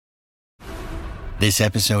This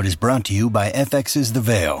episode is brought to you by FX's The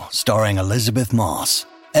Veil, starring Elizabeth Moss.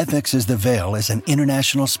 FX's The Veil is an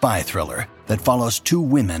international spy thriller that follows two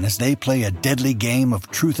women as they play a deadly game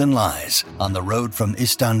of truth and lies on the road from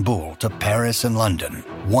Istanbul to Paris and London.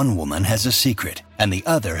 One woman has a secret, and the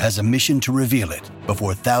other has a mission to reveal it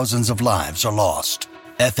before thousands of lives are lost.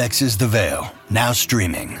 FX's The Veil, now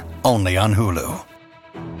streaming, only on Hulu.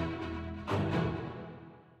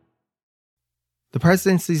 The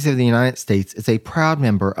Presidencies of the United States is a proud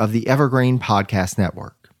member of the Evergreen Podcast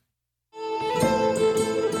Network.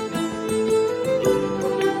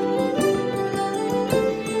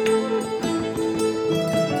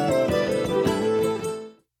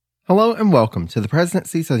 Hello and welcome to the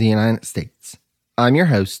Presidencies of the United States. I'm your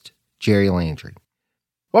host, Jerry Landry.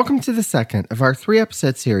 Welcome to the second of our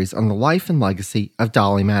 3-episode series on the life and legacy of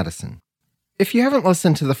Dolley Madison. If you haven't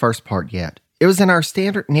listened to the first part yet, it was in our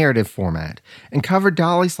standard narrative format and covered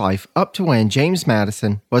Dolley's life up to when James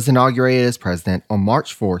Madison was inaugurated as president on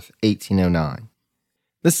March 4th, 1809.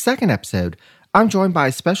 This second episode, I'm joined by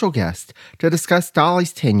a special guest to discuss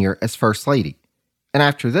Dolley's tenure as First Lady. And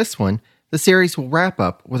after this one, the series will wrap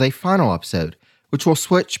up with a final episode, which will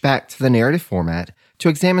switch back to the narrative format to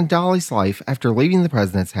examine Dolley's life after leaving the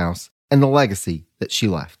president's house and the legacy that she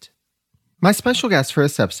left. My special guest for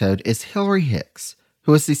this episode is Hillary Hicks,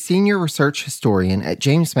 who is the senior research historian at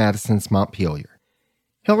James Madison's Montpelier.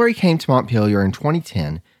 Hillary came to Montpelier in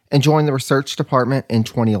 2010 and joined the research department in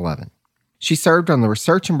 2011. She served on the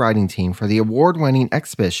research and writing team for the award-winning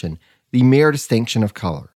exhibition, The Mere Distinction of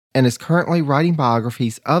Color, and is currently writing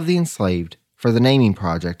biographies of the enslaved for the Naming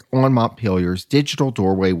Project on Montpelier's Digital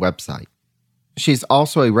Doorway website. She is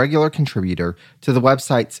also a regular contributor to the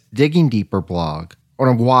website's Digging Deeper blog on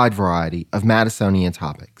a wide variety of Madisonian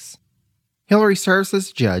topics. Hillary serves as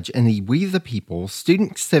a judge in the We the People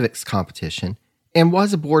Student Civics Competition and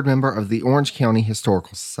was a board member of the Orange County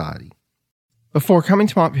Historical Society. Before coming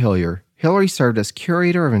to Montpelier, Hillary served as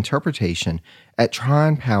curator of interpretation at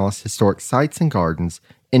Tryon Palace Historic Sites and Gardens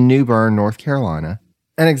in New Bern, North Carolina,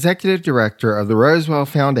 and executive director of the Roswell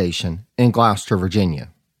Foundation in Gloucester, Virginia.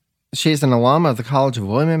 She is an alum of the College of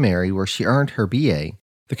William & Mary, where she earned her BA,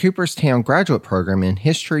 the Cooperstown Graduate Program in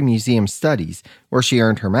History Museum Studies, where she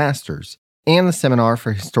earned her master's, and the Seminar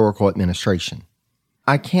for Historical Administration.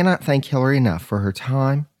 I cannot thank Hillary enough for her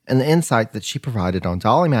time and the insight that she provided on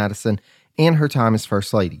Dolley Madison and her time as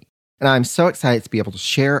First Lady, and I'm so excited to be able to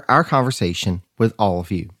share our conversation with all of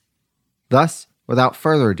you. Thus, without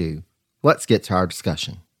further ado, let's get to our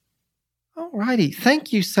discussion. Alrighty,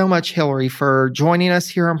 thank you so much, Hillary, for joining us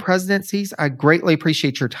here on Presidencies. I greatly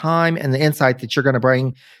appreciate your time and the insight that you're going to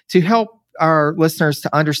bring to help our listeners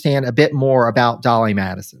to understand a bit more about Dolley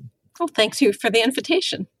Madison. Well, thanks you for the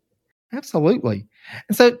invitation. Absolutely.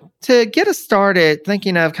 And so to get us started,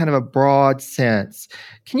 thinking of kind of a broad sense,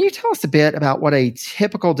 can you tell us a bit about what a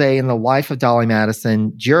typical day in the life of Dolley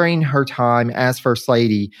Madison during her time as First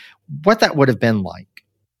Lady, what that would have been like?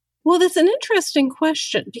 Well, that's an interesting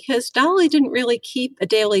question because Dolley didn't really keep a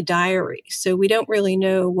daily diary, so we don't really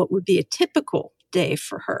know what would be a typical day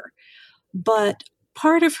for her. But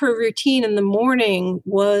part of her routine in the morning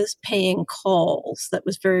was paying calls. That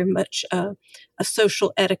was very much a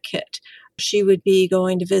social etiquette. She would be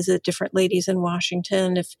going to visit different ladies in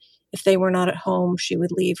Washington. If they were not at home, she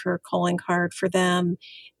would leave her calling card for them.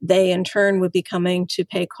 They, in turn, would be coming to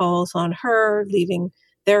pay calls on her, leaving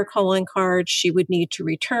their calling cards. She would need to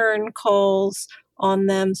return calls on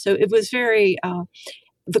them. So it was very,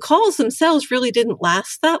 the calls themselves really didn't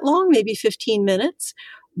last that long, maybe 15 minutes.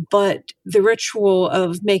 But the ritual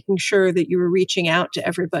of making sure that you were reaching out to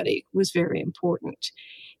everybody was very important.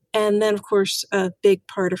 And then, of course, a big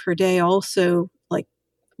part of her day also, like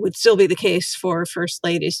would still be the case for First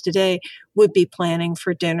Ladies today, would be planning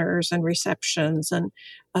for dinners and receptions and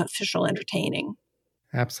official entertaining.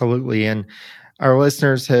 Absolutely. And our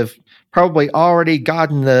listeners have probably already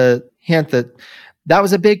gotten the hint that that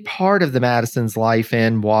was a big part of the Madison's life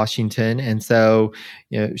in Washington. And so,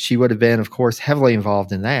 she would have been, of course, heavily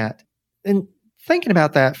involved in that. And thinking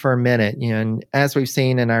about that for a minute, and as we've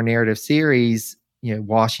seen in our narrative series,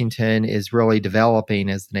 Washington is really developing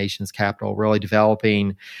as the nation's capital, really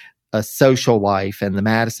developing a social life. And the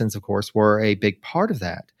Madisons, of course, were a big part of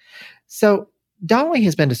that. So Dolley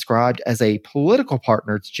has been described as a political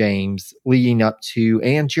partner to James leading up to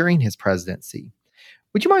and during his presidency.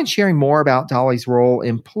 Would you mind sharing more about Dolley's role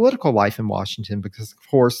in political life in Washington? Because, of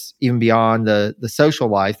course, even beyond the social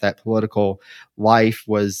life, that political life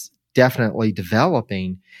was definitely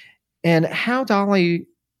developing. And how Dolley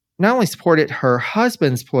not only supported her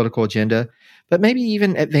husband's political agenda, but maybe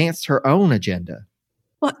even advanced her own agenda.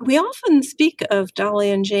 Well, we often speak of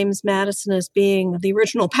Dolly and James Madison as being the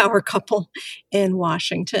original power couple in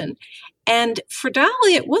Washington. And for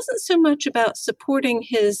Dolly, it wasn't so much about supporting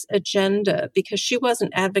his agenda because she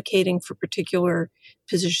wasn't advocating for particular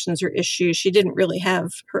positions or issues. She didn't really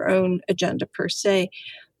have her own agenda per se.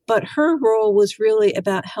 But her role was really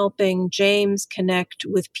about helping James connect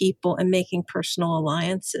with people and making personal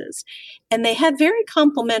alliances. And they had very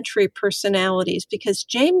complementary personalities because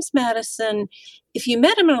James Madison, if you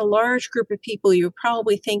met him in a large group of people, you would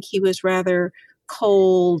probably think he was rather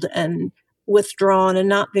cold and withdrawn and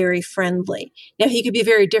not very friendly. Now, he could be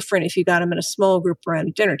very different if you got him in a small group around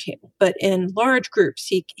a dinner table, but in large groups,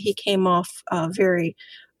 he came off very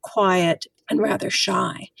quiet and rather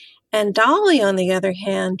shy. And Dolly, on the other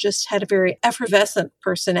hand, just had a very effervescent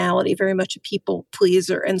personality, very much a people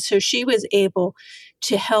pleaser. And so she was able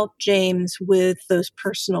to help James with those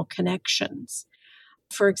personal connections.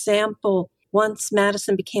 For example, once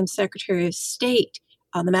Madison became Secretary of State,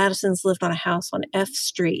 the Madisons lived on a house on F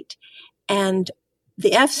Street. And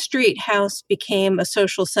the F Street house became a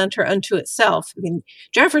social center unto itself. I mean,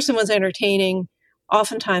 Jefferson was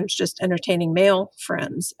oftentimes just entertaining male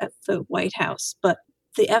friends at the White House, but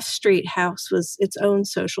the F Street house was its own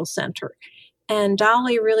social center. And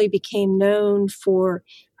Dolly really became known for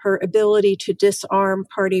her ability to disarm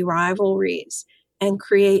party rivalries and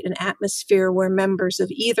create an atmosphere where members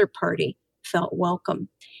of either party felt welcome.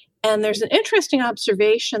 And there's an interesting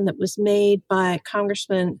observation that was made by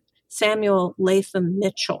Congressman Samuel Latham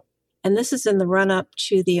Mitchell. And this is in the run-up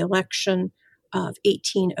to the election of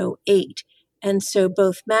 1808. And so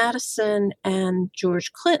both Madison and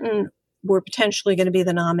George Clinton were potentially going to be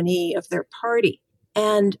the nominee of their party.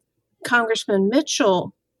 And Congressman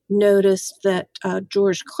Mitchell noticed that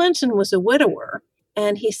George Clinton was a widower,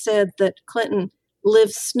 and he said that Clinton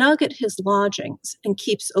lives snug at his lodgings and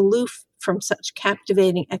keeps aloof from such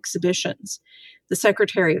captivating exhibitions. The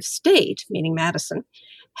Secretary of State, meaning Madison,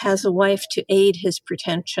 has a wife to aid his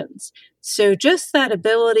pretensions. So just that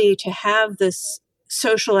ability to have this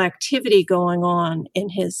social activity going on in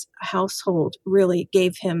his household really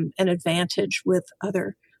gave him an advantage with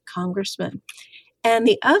other congressmen. And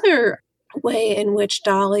the other way in which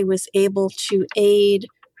Dolly was able to aid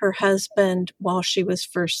her husband while she was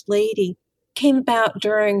First Lady came about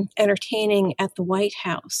during entertaining at the White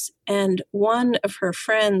House. And one of her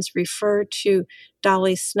friends referred to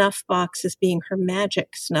Dolly's snuff box as being her magic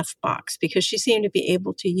snuff box because she seemed to be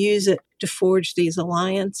able to use it to forge these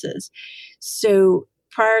alliances. So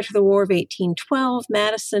prior to the War of 1812,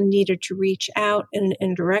 Madison needed to reach out in an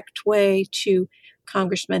indirect way to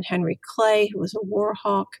Congressman Henry Clay, who was a war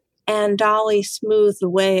hawk, and Dolly smoothed the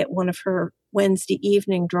way at one of her Wednesday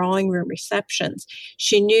evening drawing room receptions.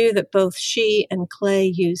 She knew that both she and Clay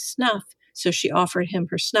used snuff, so she offered him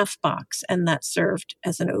her snuff box, and that served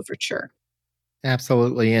as an overture.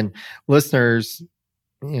 Absolutely. And listeners,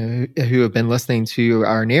 who have been listening to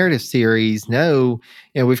our narrative series know,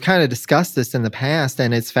 we've kind of discussed this in the past,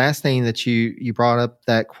 and it's fascinating that you brought up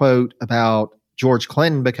that quote about George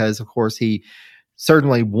Clinton, because of course he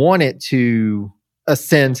certainly wanted to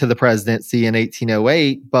ascend to the presidency in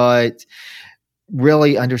 1808, but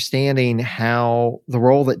really understanding how the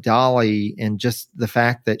role that Dolly and just the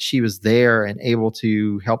fact that she was there and able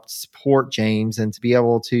to help support James and to be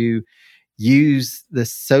able to use the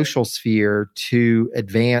social sphere to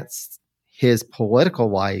advance his political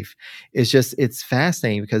life it's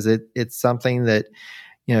fascinating because it's something that,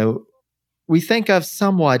 we think of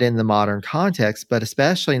somewhat in the modern context, but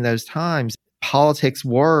especially in those times, politics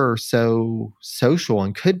were so social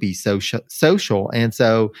and could be social. And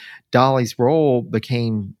so Dolly's role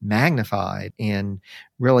became magnified and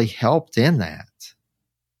really helped in that.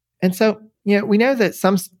 And so, we know that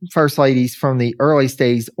some first ladies from the earliest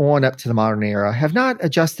days on up to the modern era have not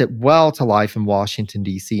adjusted well to life in Washington,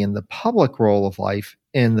 D.C. and the public role of life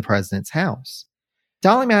in the president's house.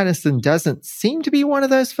 Dolly Madison doesn't seem to be one of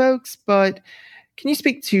those folks, but can you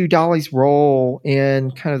speak to Dolly's role in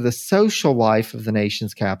kind of the social life of the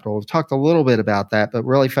nation's capital? We've talked a little bit about that, but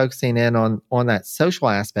really focusing in on that social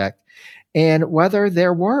aspect and whether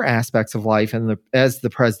there were aspects of life as the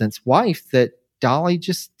president's wife that Dolly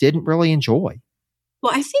just didn't really enjoy.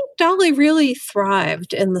 Well, I think Dolly really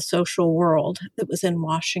thrived in the social world that was in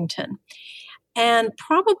Washington. And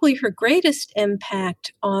probably her greatest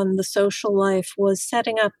impact on the social life was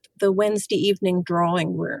setting up the Wednesday evening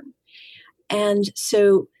drawing room. And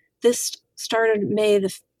so this started May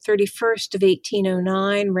the 31st of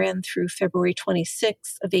 1809, ran through February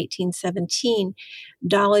 26th of 1817.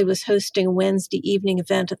 Dolly was hosting a Wednesday evening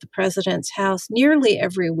event at the president's house nearly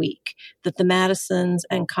every week that the Madisons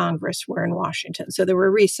and Congress were in Washington. So there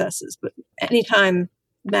were recesses, but anytime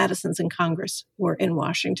Madisons in Congress were in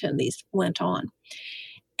Washington, these went on.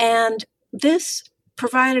 And this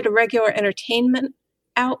provided a regular entertainment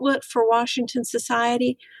outlet for Washington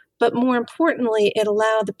society, but more importantly, it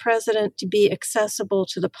allowed the president to be accessible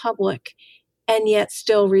to the public and yet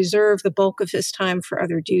still reserve the bulk of his time for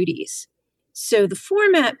other duties. So the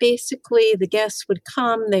format, basically, the guests would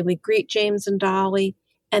come, they would greet James and Dolly,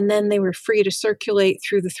 and then they were free to circulate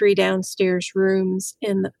through the 3 downstairs rooms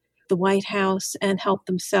in the White House and help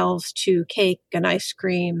themselves to cake and ice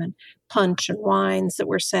cream and punch and wines that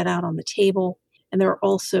were set out on the table. And there were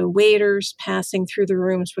also waiters passing through the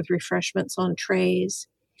rooms with refreshments on trays.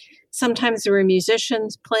 Sometimes there were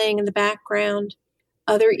musicians playing in the background.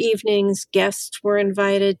 Other evenings, guests were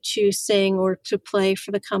invited to sing or to play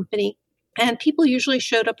for the company. And people usually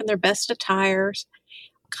showed up in their best attires,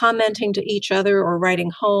 commenting to each other or writing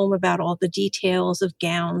home about all the details of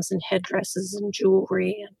gowns and headdresses and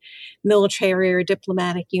jewelry and military or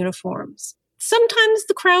diplomatic uniforms. Sometimes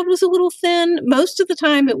the crowd was a little thin. Most of the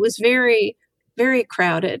time it was very, very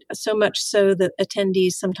crowded, so much so that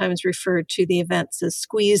attendees sometimes referred to the events as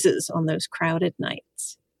squeezes on those crowded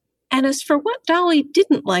nights. And as for what Dolly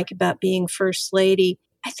didn't like about being First Lady,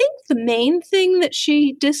 I think the main thing that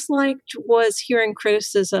she disliked was hearing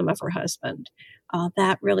criticism of her husband.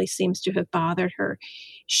 That really seems to have bothered her.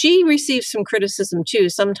 She received some criticism too,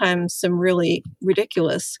 sometimes some really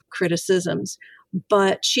ridiculous criticisms,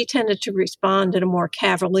 but she tended to respond in a more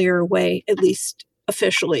cavalier way, at least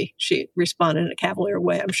officially. She responded in a cavalier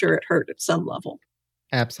way. I'm sure it hurt at some level.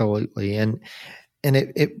 Absolutely. And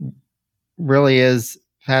it really is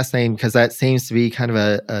fascinating because that seems to be kind of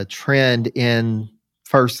a trend in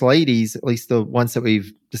First Ladies, at least the ones that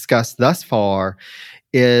we've discussed thus far,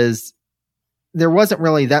 is there wasn't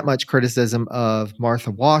really that much criticism of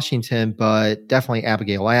Martha Washington, but definitely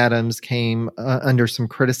Abigail Adams came under some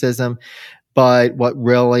criticism. But what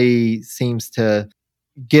really seems to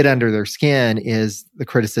get under their skin is the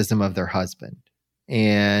criticism of their husband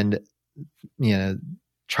and,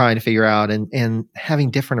 trying to figure out and having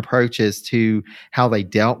different approaches to how they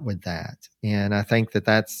dealt with that. And I think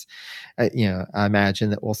that's, I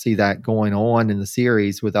imagine that we'll see that going on in the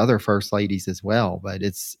series with other First Ladies as well, but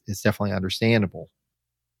it's definitely understandable.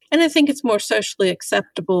 And I think it's more socially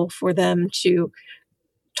acceptable for them to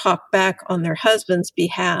talk back on their husband's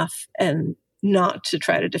behalf and not to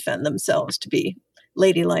try to defend themselves, to be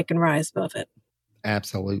ladylike and rise above it.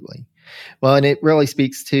 Absolutely. Well, and it really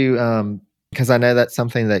speaks to, because I know that's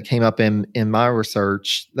something that came up in my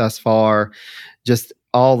research thus far, just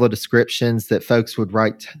all the descriptions that folks would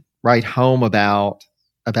write home about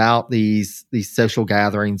these social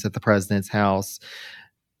gatherings at the president's house,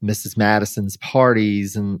 Mrs. Madison's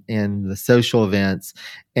parties and the social events.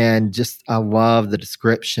 And just, I love the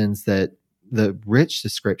rich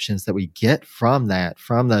descriptions that we get from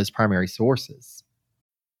those primary sources.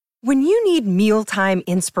 When you need mealtime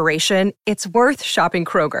inspiration, it's worth shopping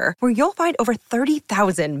Kroger, where you'll find over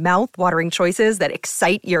 30,000 mouth-watering choices that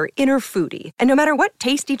excite your inner foodie. And no matter what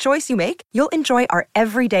tasty choice you make, you'll enjoy our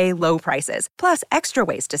everyday low prices, plus extra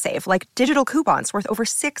ways to save, like digital coupons worth over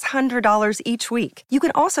 $600 each week. You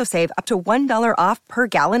can also save up to $1 off per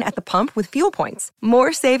gallon at the pump with fuel points.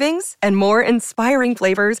 More savings and more inspiring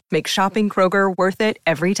flavors make shopping Kroger worth it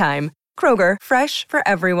every time. Kroger, fresh for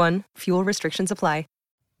everyone. Fuel restrictions apply.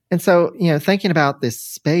 And so, thinking about this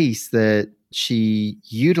space that she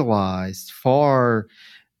utilized for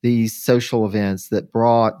these social events that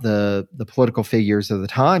brought the political figures of the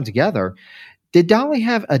time together, did Dolly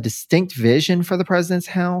have a distinct vision for the president's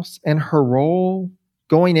house and her role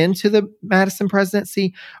going into the Madison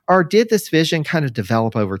presidency, or did this vision kind of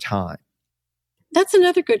develop over time? That's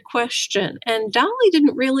another good question. And Dolly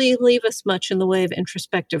didn't really leave us much in the way of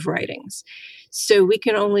introspective writings. So we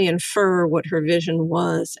can only infer what her vision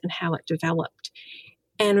was and how it developed.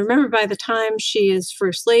 And remember, by the time she is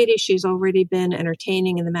First Lady, she's already been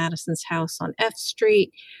entertaining in the Madison's house on F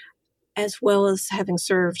Street, as well as having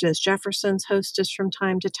served as Jefferson's hostess from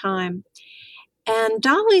time to time. And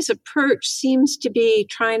Dolly's approach seems to be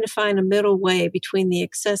trying to find a middle way between the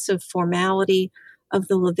excessive formality of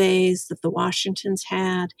the levees that the Washingtons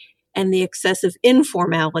had and the excessive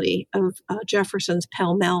informality of Jefferson's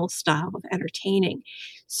pell-mell style of entertaining.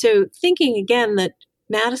 So thinking again that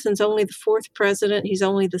Madison's only the 4th president, he's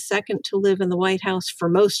only the 2nd to live in the White House for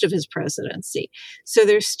most of his presidency. So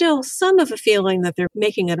there's still some of a feeling that they're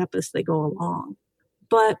making it up as they go along.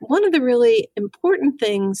 But one of the really important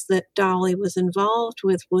things that Dolly was involved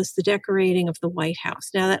with was the decorating of the White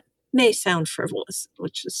House. Now that may sound frivolous,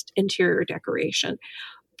 which is interior decoration,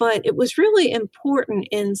 but it was really important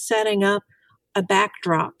in setting up a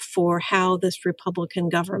backdrop for how this Republican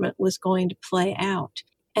government was going to play out.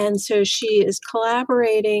 And so she is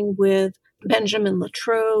collaborating with Benjamin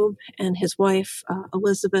Latrobe and his wife,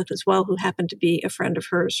 Elizabeth, as well, who happened to be a friend of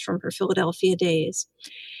hers from her Philadelphia days.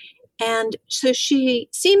 And so she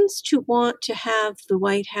seems to want to have the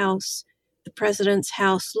White House, the president's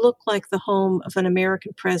house, look like the home of an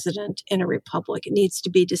American president in a republic. It needs to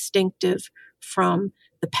be distinctive from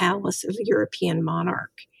the palace of a European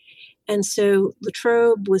monarch. And so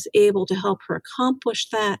Latrobe was able to help her accomplish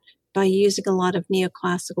that by using a lot of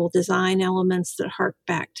neoclassical design elements that hark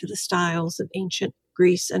back to the styles of ancient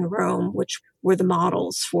Greece and Rome, which were the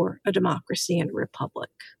models for a democracy and a republic.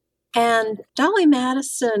 And Dolly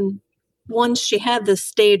Madison, once she had this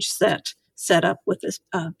stage set up with this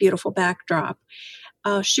beautiful backdrop,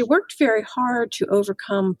 she worked very hard to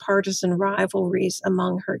overcome partisan rivalries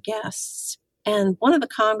among her guests. And one of the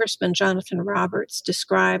congressmen, Jonathan Roberts,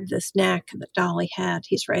 described this knack that Dolly had.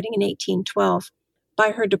 He's writing in 1812.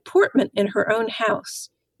 By her deportment in her own house,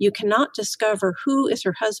 you cannot discover who is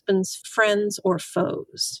her husband's friends or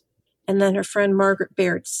foes. And then her friend Margaret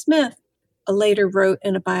Baird Smith later wrote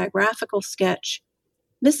in a biographical sketch,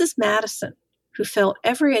 Mrs. Madison, who felt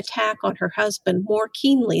every attack on her husband more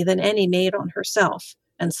keenly than any made on herself,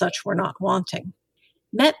 and such were not wanting,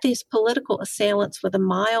 met these political assailants with a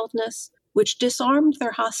mildness which disarmed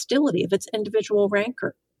their hostility of its individual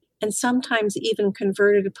rancor, and sometimes even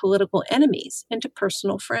converted political enemies into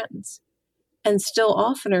personal friends, and still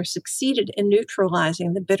oftener succeeded in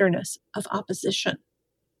neutralizing the bitterness of opposition.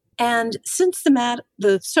 And since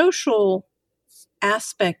the social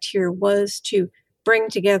aspect here was to bring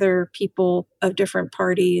together people of different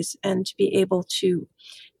parties and to be able to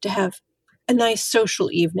have a nice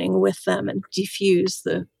social evening with them and diffuse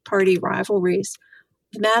the party rivalries,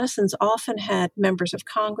 the Madisons often had members of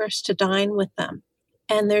Congress to dine with them.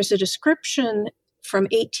 And there's a description from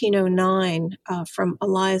 1809 from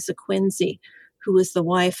Eliza Quincy, who was the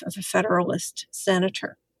wife of a Federalist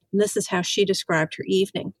senator. And this is how she described her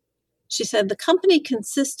evening. She said, the company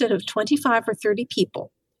consisted of 25 or 30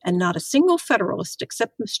 people, and not a single Federalist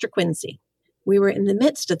except Mr. Quincy. We were in the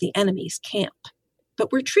midst of the enemy's camp,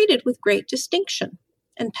 but were treated with great distinction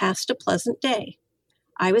and passed a pleasant day.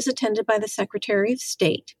 I was attended by the Secretary of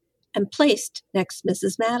State and placed next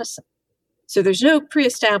Mrs. Madison. So there's no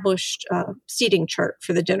pre-established seating chart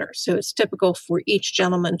for the dinner. So it's typical for each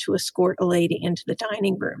gentleman to escort a lady into the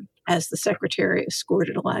dining room, as the secretary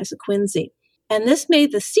escorted Eliza Quincy. And this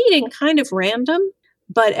made the seating kind of random,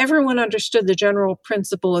 but everyone understood the general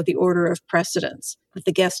principle of the order of precedence, that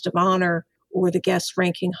the guest of honor or the guest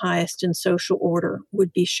ranking highest in social order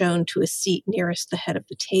would be shown to a seat nearest the head of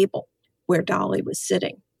the table where Dolly was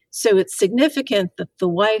sitting. So it's significant that the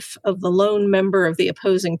wife of the lone member of the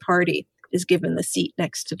opposing party is given the seat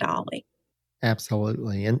next to Dolly.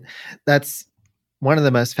 Absolutely. And that's one of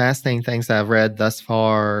the most fascinating things I've read thus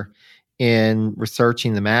far in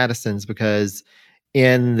researching the Madisons, because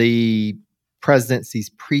in the presidencies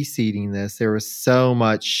preceding this, there was so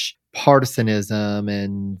much partisanism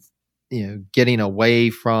and, getting away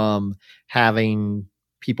from having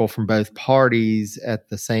people from both parties at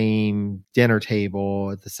the same dinner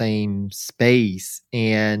table, at the same space.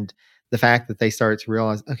 And the fact that they started to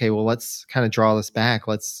realize, okay, well, let's kind of draw this back.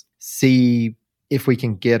 Let's see if we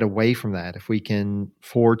can get away from that, if we can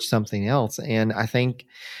forge something else. And I think,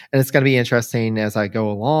 and it's going to be interesting as I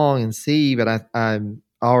go along and see, but I'm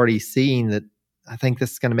already seeing that I think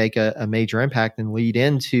this is going to make a major impact and lead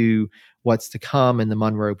into what's to come in the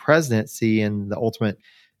Monroe presidency and the ultimate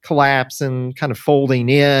collapse and kind of folding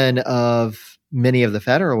in of many of the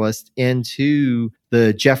Federalists into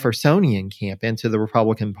the Jeffersonian camp, into the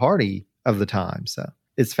Republican Party of the time. So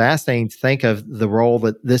it's fascinating to think of the role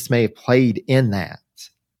that this may have played in that.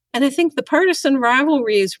 And I think the partisan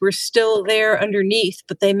rivalries were still there underneath,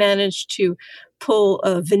 but they managed to pull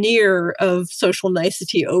a veneer of social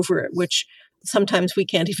nicety over it, which sometimes we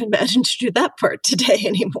can't even imagine to do that part today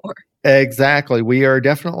anymore. Exactly. We are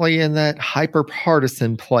definitely in that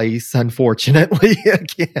hyper-partisan place, unfortunately,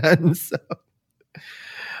 again. So.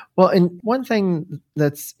 Well, and one thing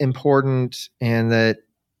that's important and that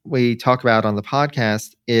we talk about on the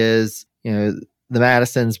podcast is, the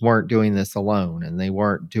Madisons weren't doing this alone, and they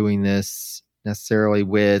weren't doing this necessarily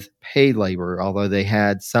with paid labor, although they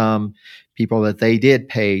had some people that they did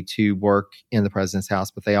pay to work in the president's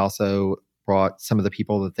house, but they also brought some of the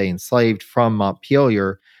people that they enslaved from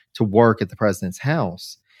Montpelier to work at the president's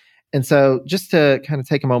house. And so just to kind of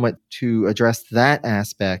take a moment to address that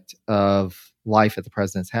aspect of life at the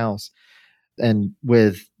president's house, and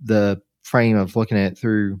with the frame of looking at it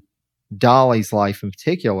through Dolly's life in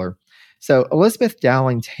particular. So Elizabeth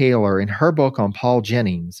Dowling Taylor, in her book on Paul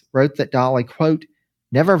Jennings, wrote that Dolly, quote,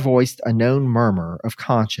 never voiced a known murmur of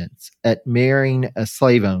conscience at marrying a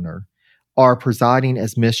slave owner or presiding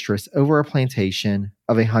as mistress over a plantation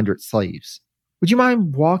of 100 slaves. Would you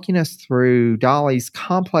mind walking us through Dolly's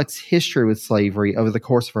complex history with slavery over the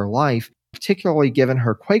course of her life, particularly given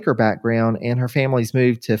her Quaker background and her family's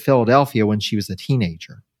move to Philadelphia when she was a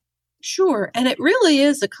teenager? Sure, and it really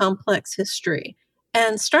is a complex history.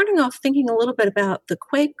 And starting off thinking a little bit about the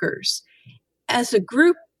Quakers, as a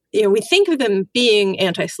group, we think of them being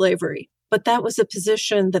anti-slavery, but that was a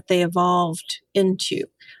position that they evolved into.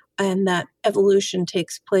 And that evolution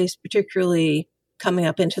takes place particularly coming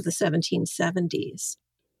up into the 1770s.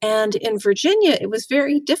 And in Virginia, it was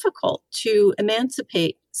very difficult to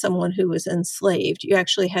emancipate someone who was enslaved. You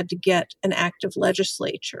actually had to get an act of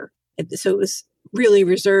legislature. So it was really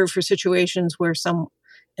reserved for situations where some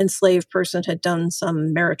enslaved person had done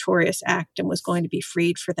some meritorious act and was going to be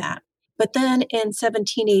freed for that. But then in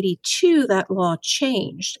 1782, that law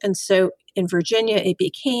changed. And so in Virginia, it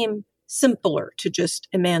became simpler to just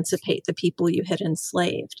emancipate the people you had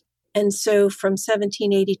enslaved. And so from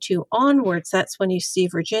 1782 onwards, that's when you see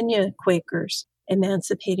Virginia Quakers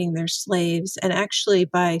emancipating their slaves. And actually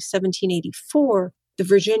by 1784, the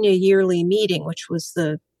Virginia Yearly Meeting, which was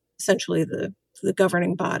essentially the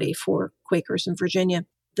governing body for Quakers in Virginia,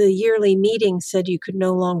 the yearly meeting said you could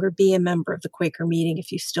no longer be a member of the Quaker meeting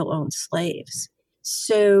if you still owned slaves.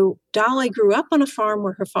 So Dolly grew up on a farm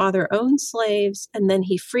where her father owned slaves, and then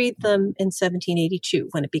he freed them in 1782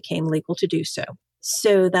 when it became legal to do so.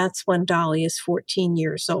 So that's when Dolly is 14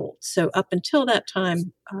 years old. So up until that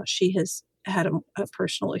time, she has had a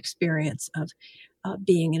personal experience of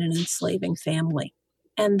being in an enslaving family.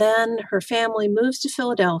 And then her family moves to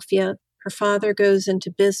Philadelphia. Her father goes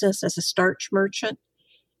into business as a starch merchant.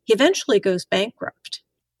 He eventually goes bankrupt.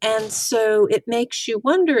 And so it makes you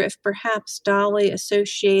wonder if perhaps Dolly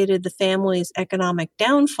associated the family's economic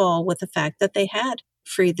downfall with the fact that they had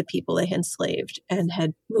freed the people they enslaved and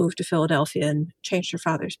had moved to Philadelphia and changed her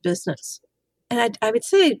father's business. And I would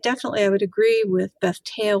say definitely I would agree with Beth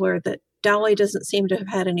Taylor that Dolly doesn't seem to have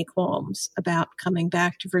had any qualms about coming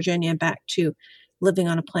back to Virginia and back to living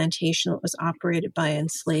on a plantation that was operated by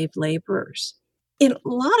enslaved laborers. In a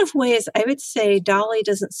lot of ways, I would say Dolly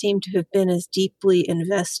doesn't seem to have been as deeply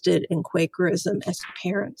invested in Quakerism as her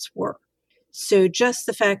parents were. So just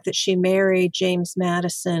the fact that she married James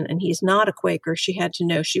Madison and he's not a Quaker, she had to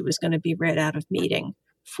know she was going to be read out of meeting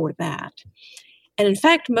for that. And in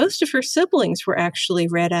fact, most of her siblings were actually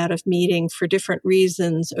read out of meeting for different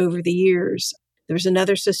reasons over the years. There was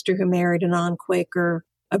another sister who married a non-Quaker,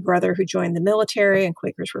 a brother who joined the military, and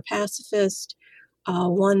Quakers were pacifist.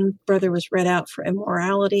 One brother was read out for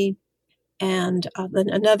immorality, and then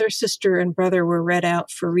another sister and brother were read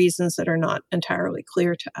out for reasons that are not entirely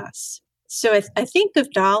clear to us. So I think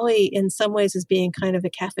of Dolly in some ways as being kind of a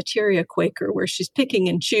cafeteria Quaker, where she's picking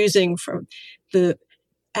and choosing from the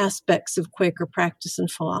aspects of Quaker practice and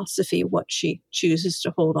philosophy, what she chooses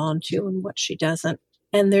to hold on to and what she doesn't.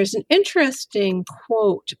 And there's an interesting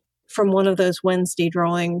quote from one of those Wednesday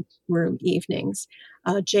drawing room evenings.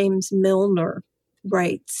 James Milner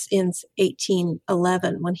writes in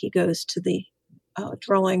 1811 when he goes to the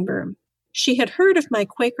drawing room, "She had heard of my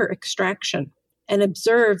Quaker extraction and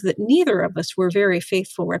observed that neither of us were very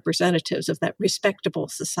faithful representatives of that respectable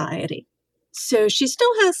society." So she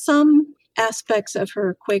still has some aspects of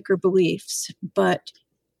her Quaker beliefs, but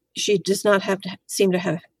she does not seem to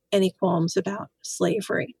have any qualms about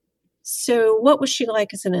slavery. So what was she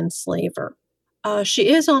like as an enslaver? She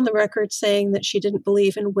is on the record saying that she didn't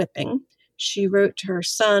believe in whipping. She wrote to her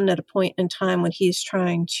son at a point in time when he's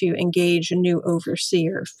trying to engage a new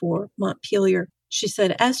overseer for Montpelier. She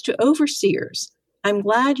said, "As to overseers, I'm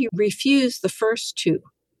glad you refused the first two,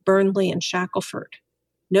 Burnley and Shackelford.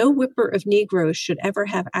 No whipper of Negroes should ever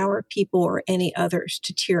have our people or any others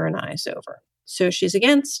to tyrannize over." So she's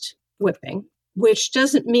against whipping, which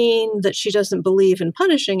doesn't mean that she doesn't believe in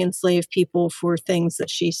punishing enslaved people for things that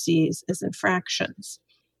she sees as infractions.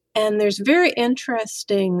 And there's a very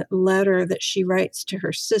interesting letter that she writes to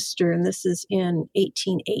her sister, and this is in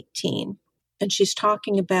 1818. And she's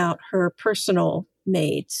talking about her personal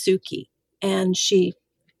maid, Suki, and she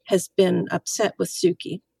has been upset with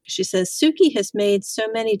Suki. She says, "Suki has made so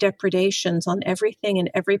many depredations on everything in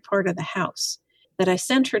every part of the house that I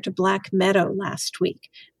sent her to Black Meadow last week."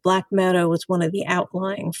 Black Meadow was one of the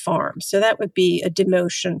outlying farms. So that would be a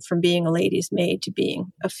demotion from being a lady's maid to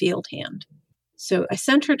being a field hand. So I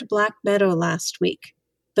sent her to Black Meadow last week,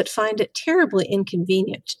 but find it terribly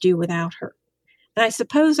inconvenient to do without her. And I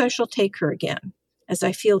suppose I shall take her again, as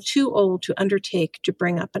I feel too old to undertake to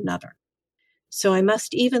bring up another. So I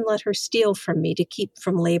must even let her steal from me to keep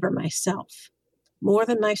from labor myself. more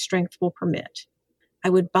than my strength will permit. I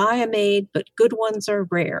would buy a maid, but good ones are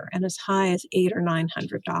rare and as high as $800 or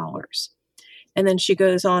 $900. And then she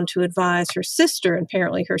goes on to advise her sister, and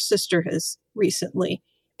apparently her sister has recently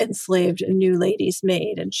enslaved a new lady's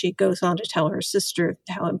maid, and she goes on to tell her sister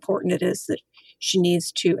how important it is that she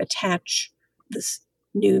needs to attach this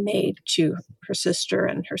new maid to her sister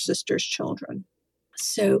and her sister's children.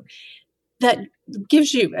 So that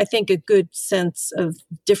gives you, I think, a good sense of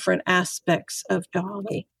different aspects of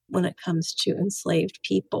Dolly when it comes to enslaved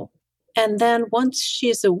people. And then once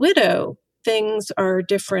she's a widow, things are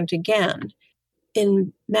different again.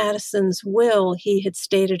 In Madison's will, he had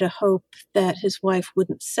stated a hope that his wife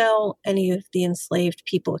wouldn't sell any of the enslaved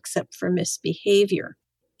people except for misbehavior.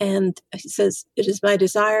 And he says, "It is my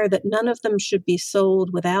desire that none of them should be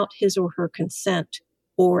sold without his or her consent,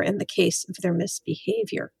 or in the case of their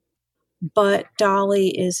misbehavior." But Dolly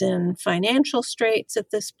is in financial straits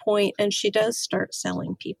at this point, and she does start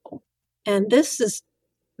selling people. And this is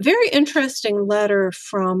a very interesting letter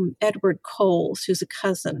from Edward Coles, who's a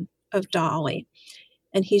cousin of Dolly.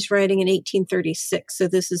 And he's writing in 1836, so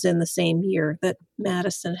this is in the same year that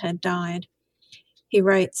Madison had died. He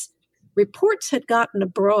writes, "Reports had gotten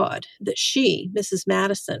abroad that she, Mrs.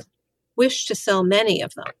 Madison, wished to sell many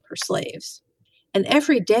of them, her slaves. And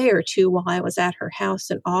every day or two while I was at her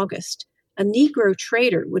house in August, a Negro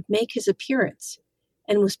trader would make his appearance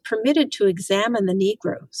and was permitted to examine the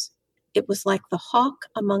Negroes. It was like the hawk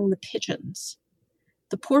among the pigeons.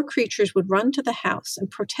 The poor creatures would run to the house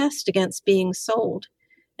and protest against being sold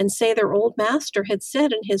and say their old master had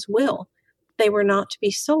said in his will they were not to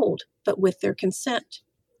be sold, but with their consent.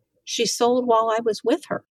 She sold while I was with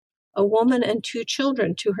her, a woman and 2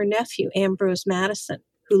 children to her nephew, Ambrose Madison,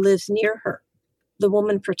 who lives near her. The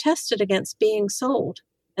woman protested against being sold,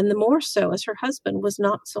 and the more so as her husband was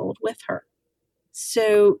not sold with her."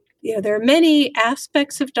 So, there are many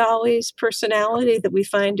aspects of Dolly's personality that we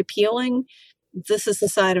find appealing. This is the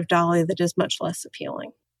side of Dolly that is much less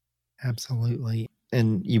appealing. Absolutely.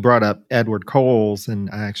 And you brought up Edward Coles, and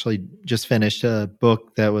I actually just finished a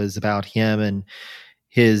book that was about him and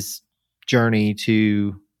his journey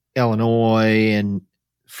to Illinois and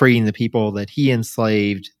freeing the people that he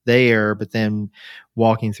enslaved there, but then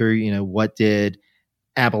walking through, what did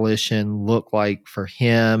abolition look like for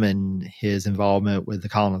him and his involvement with the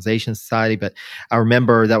Colonization Society. But I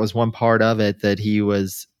remember that was one part of it that he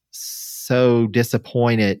was so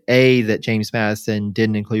disappointed, that James Madison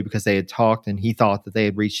didn't include because they had talked and he thought that they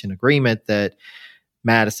had reached an agreement that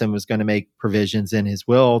Madison was going to make provisions in his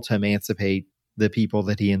will to emancipate the people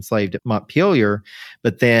that he enslaved at Montpelier.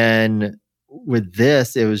 But then with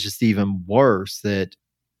this, it was just even worse that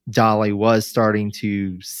Dolly was starting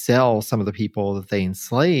to sell some of the people that they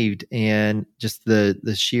enslaved, and just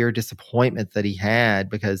the sheer disappointment that he had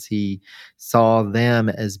because he saw them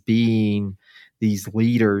as being these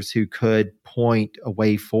leaders who could point a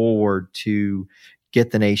way forward to get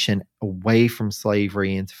the nation away from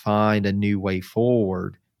slavery and to find a new way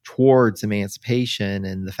forward towards emancipation.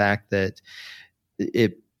 And the fact that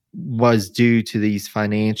it was due to these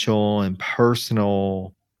financial and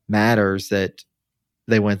personal matters that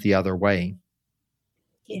they went the other way.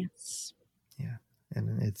 Yes. Yeah.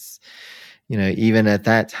 And it's, even at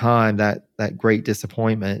that time, that great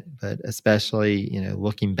disappointment, but especially,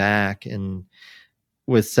 looking back and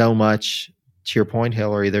with so much, to your point,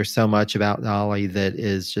 Hillary, there's so much about Dolly that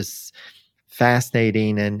is just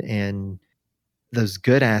fascinating and those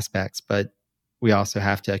good aspects, but we also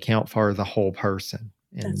have to account for the whole person.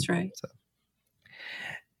 That's right. So,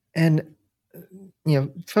 and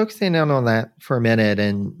focusing in on that for a minute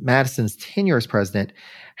and Madison's tenure as president,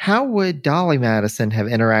 how would Dolly Madison have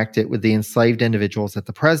interacted with the enslaved individuals at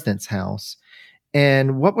the president's house?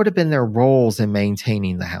 And what would have been their roles in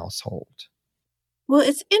maintaining the household? Well,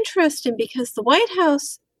 it's interesting because the White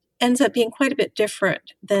House ends up being quite a bit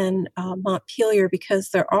different than Montpelier because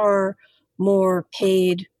there are more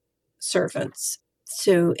paid servants.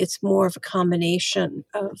 So it's more of a combination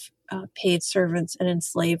of paid servants and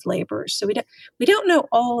enslaved laborers. So we don't know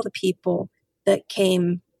all the people that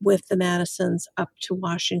came with the Madisons up to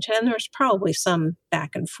Washington. And there's probably some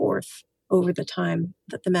back and forth over the time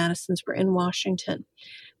that the Madisons were in Washington.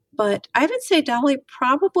 But I would say Dolly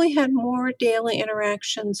probably had more daily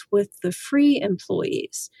interactions with the free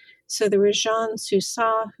employees. So there was Jean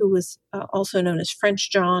Soussat, who was also known as French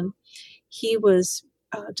John. He was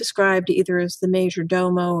described either as the major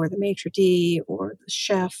domo or the maitre d' or the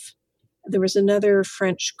chef. There was another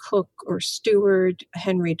French cook or steward,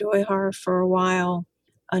 Henry Doihar, for a while.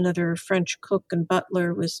 Another French cook and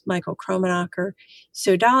butler was Michael Kromenacher.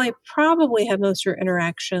 So Dolly probably had most of her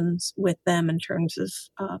interactions with them in terms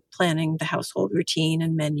of planning the household routine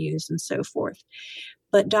and menus and so forth.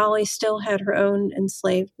 But Dolly still had her own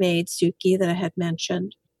enslaved maid, Suki, that I had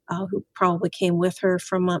mentioned, who probably came with her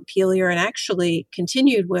from Montpelier and actually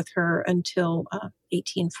continued with her until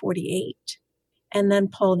 1848. And then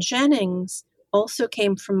Paul Jennings also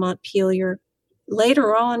came from Montpelier.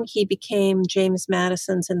 Later on, he became James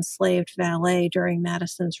Madison's enslaved valet during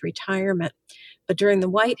Madison's retirement. But during the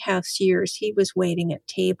White House years, he was waiting at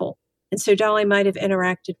table. And so Dolly might have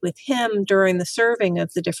interacted with him during the serving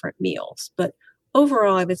of the different meals. But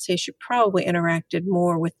overall, I would say she probably interacted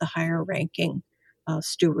more with the higher ranking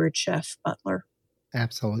steward, chef, butler.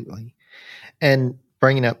 Absolutely. And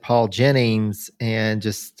bringing up Paul Jennings and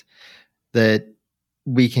just that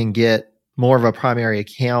we can get more of a primary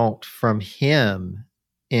account from him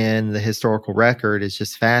in the historical record is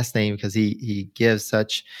just fascinating because he gives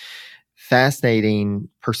such fascinating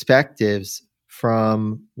perspectives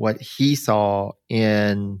from what he saw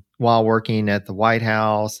while working at the White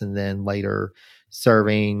House and then later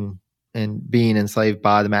serving and being enslaved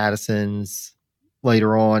by the Madisons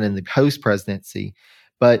later on in the post-presidency.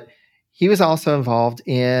 But he was also involved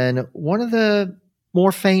in one of the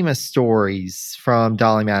more famous stories from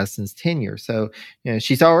Dolly Madison's tenure. So,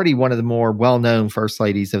 she's already one of the more well-known first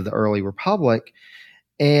ladies of the early republic.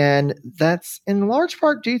 And that's in large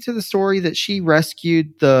part due to the story that she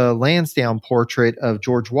rescued the Lansdowne portrait of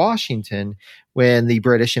George Washington when the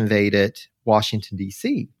British invaded Washington,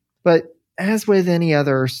 D.C. But as with any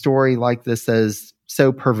other story like this that is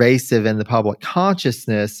so pervasive in the public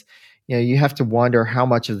consciousness, you have to wonder how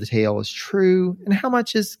much of the tale is true and how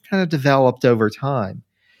much is kind of developed over time.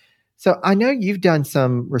 So I know you've done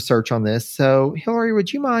some research on this. So Hillary,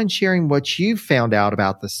 would you mind sharing what you found out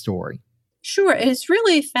about the story? Sure. It's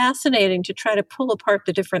really fascinating to try to pull apart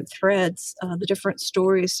the different threads, the different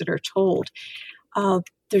stories that are told.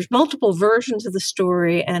 There's multiple versions of the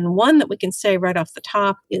story, and one that we can say right off the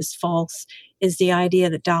top is false, is the idea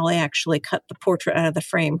that Dolly actually cut the portrait out of the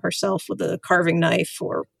frame herself with a carving knife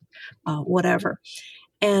or whatever.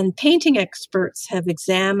 And painting experts have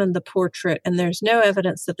examined the portrait, and there's no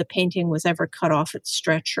evidence that the painting was ever cut off its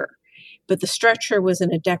stretcher. But the stretcher was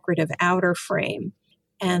in a decorative outer frame,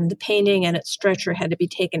 and the painting and its stretcher had to be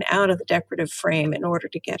taken out of the decorative frame in order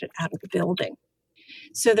to get it out of the building.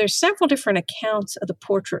 So there's several different accounts of the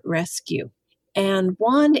portrait rescue. And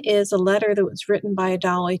one is a letter that was written by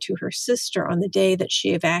Dolly to her sister on the day that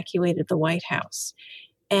she evacuated the White House.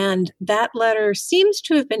 And that letter seems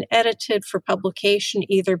to have been edited for publication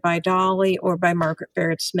either by Dolly or by Margaret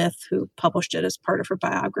Barrett Smith, who published it as part of her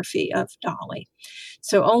biography of Dolly.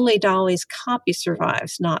 So only Dolly's copy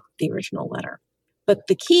survives, not the original letter. But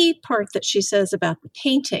the key part that she says about the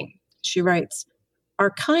painting, she writes,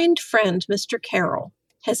 "Our kind friend, Mr. Carroll,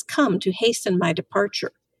 has come to hasten my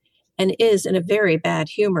departure and is in a very bad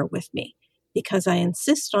humor with me because I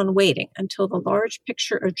insist on waiting until the large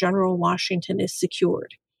picture of General Washington is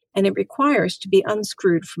secured, and it requires to be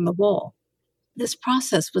unscrewed from the wall. This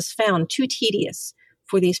process was found too tedious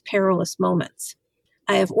for these perilous moments.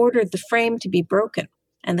 I have ordered the frame to be broken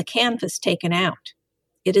and the canvas taken out.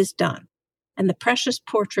 It is done, and the precious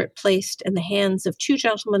portrait placed in the hands of 2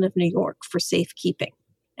 gentlemen of New York for safekeeping.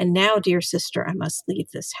 And now, dear sister, I must leave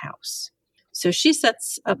this house." So she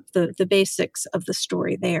sets up the basics of the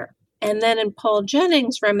story there. And then in Paul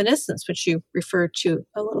Jennings' reminiscence, which you referred to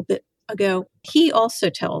a little bit ago, he also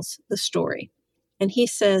tells the story. And he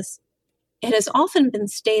says, "It has often been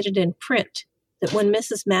stated in print that when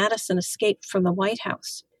Mrs. Madison escaped from the White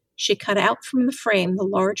House, she cut out from the frame the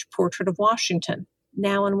large portrait of Washington,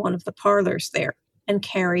 now in one of the parlors there, and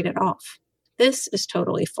carried it off. This is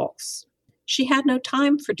totally false. She had no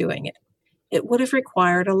time for doing it. It would have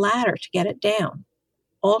required a ladder to get it down.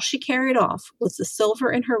 All she carried off was the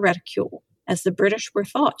silver in her reticule, as the British were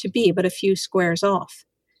thought to be but a few squares off,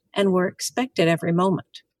 and were expected every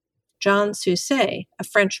moment. John Sucet, a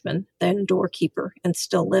Frenchman, then doorkeeper and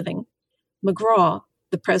still living, McGraw,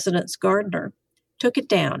 the president's gardener, took it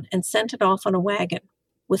down and sent it off on a wagon,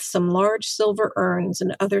 with some large silver urns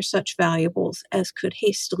and other such valuables as could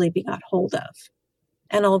hastily be got hold of."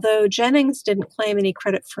 And although Jennings didn't claim any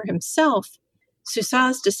credit for himself,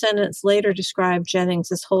 Sussat's descendants later described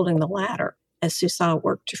Jennings as holding the ladder as Sussat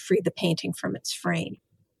worked to free the painting from its frame.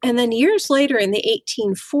 And then years later, in the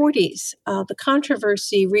 1840s, the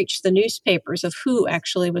controversy reached the newspapers of who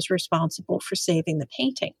actually was responsible for saving the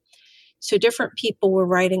painting. So different people were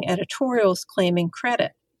writing editorials claiming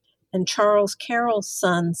credit. And Charles Carroll's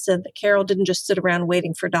son said that Carroll didn't just sit around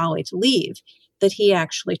waiting for Dolly to leave, that he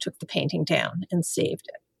actually took the painting down and saved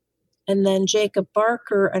it. And then Jacob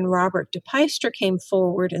Barker and Robert DePeyster came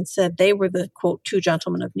forward and said they were the, quote, two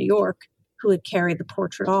gentlemen of New York who had carried the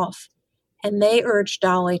portrait off. And they urged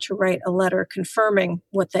Dolly to write a letter confirming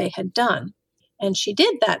what they had done. And she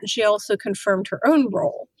did that, and she also confirmed her own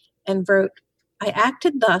role and wrote, "I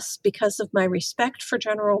acted thus because of my respect for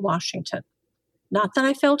General Washington. Not that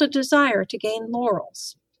I felt a desire to gain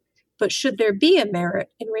laurels. But should there be a merit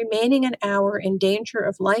in remaining an hour in danger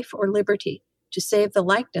of life or liberty to save the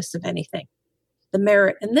likeness of anything, the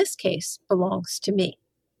merit in this case belongs to me."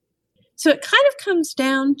 So it kind of comes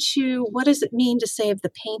down to, what does it mean to save the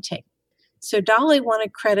painting? So Dolly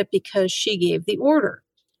wanted credit because she gave the order.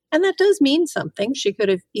 And that does mean something. She could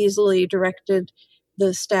have easily directed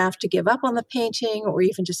the staff to give up on the painting or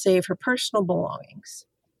even to save her personal belongings.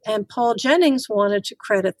 And Paul Jennings wanted to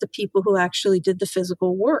credit the people who actually did the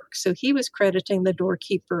physical work. So he was crediting the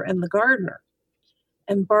doorkeeper and the gardener.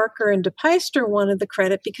 And Barker and DePeyster wanted the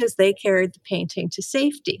credit because they carried the painting to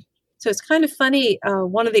safety. So it's kind of funny.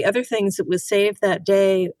 One of the other things that was saved that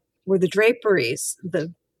day were the draperies.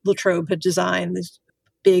 The Latrobe had designed these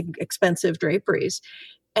big, expensive draperies.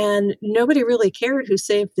 And nobody really cared who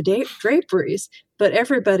saved the draperies, but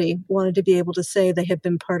everybody wanted to be able to say they had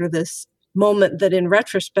been part of this moment that in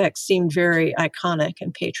retrospect seemed very iconic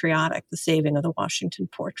and patriotic, the saving of the Washington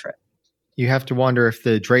portrait. You have to wonder if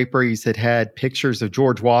the draperies had pictures of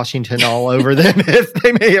George Washington all over them, if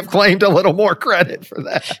they may have claimed a little more credit for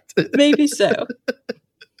that. Maybe so.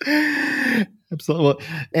 Absolutely.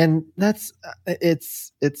 And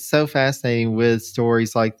it's so fascinating with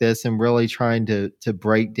stories like this and really trying to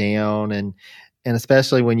break down and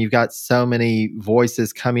especially when you've got so many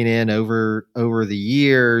voices coming in over the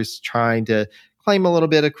years trying to claim a little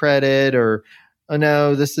bit of credit or, oh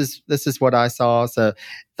no, this is what I saw. So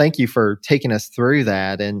thank you for taking us through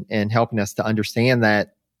that and helping us to understand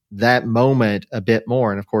that moment a bit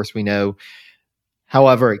more. And of course we know,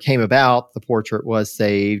 however it came about, the portrait was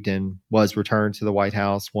saved and was returned to the White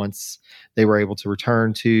House once they were able to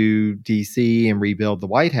return to D.C. and rebuild the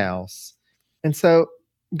White House. And so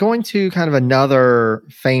going to kind of another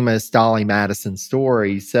famous Dolly Madison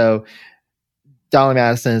story. So Dolly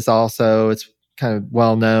Madison is also, it's kind of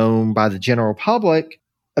well known by the general public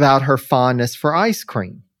about her fondness for ice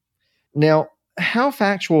cream. Now, how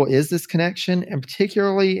factual is this connection? And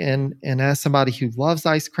particularly, and as somebody who loves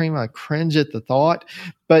ice cream, I cringe at the thought,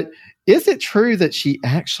 but is it true that she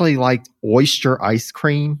actually liked oyster ice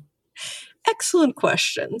cream? Excellent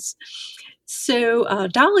questions. So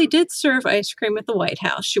Dolly did serve ice cream at the White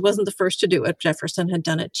House. She wasn't the first to do it. Jefferson had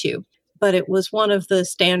done it too. But it was one of the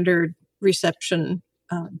standard reception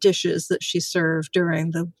dishes that she served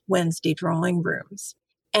during the Wednesday drawing rooms.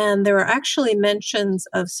 And there are actually mentions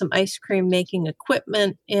of some ice cream making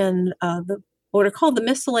equipment in what are called the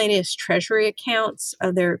miscellaneous treasury accounts.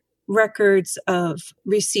 They're records of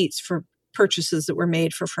receipts for purchases that were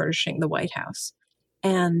made for furnishing the White House.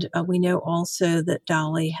 And we know also that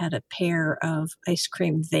Dolly had a pair of ice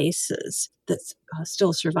cream vases that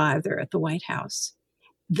still survive there at the White House.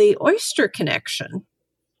 The oyster connection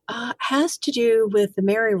has to do with the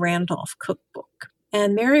Mary Randolph cookbook.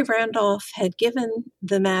 And Mary Randolph had given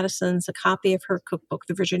the Madisons a copy of her cookbook,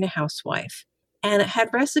 The Virginia Housewife, and it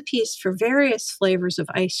had recipes for various flavors of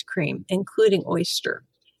ice cream, including oyster.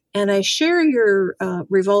 And I share your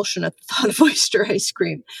revulsion at the thought of oyster ice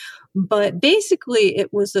cream, but basically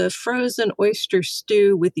it was a frozen oyster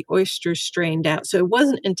stew with the oysters strained out. So it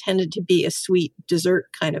wasn't intended to be a sweet dessert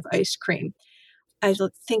kind of ice cream. I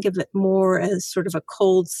think of it more as sort of a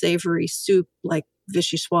cold, savory soup like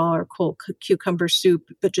vichyssoise or cold cucumber soup,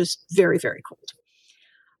 but just very, very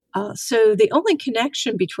cold. So the only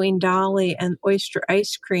connection between Dolly and oyster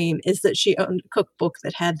ice cream is that she owned a cookbook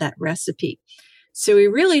that had that recipe. So we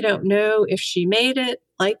really don't know if she made it,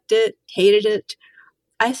 liked it, hated it.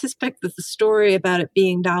 I suspect that the story about it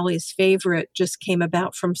being Dolly's favorite just came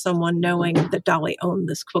about from someone knowing that Dolly owned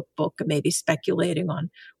this cookbook and maybe speculating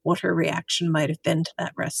on what her reaction might have been to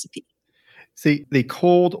that recipe. See, the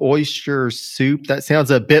cold oyster soup, that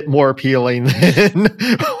sounds a bit more appealing than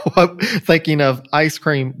thinking of ice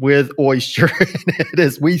cream with oyster in it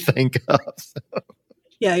as we think of. So.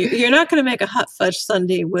 Yeah, you're not going to make a hot fudge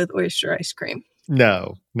sundae with oyster ice cream.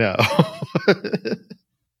 No.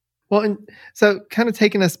 Well, and so kind of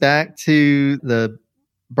taking us back to the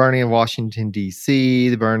burning of Washington, D.C.,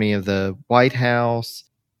 the burning of the White House.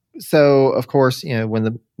 So, of course, when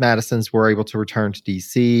the Madisons were able to return to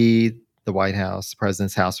D.C., the White House, the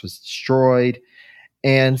president's house was destroyed.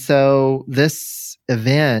 And so this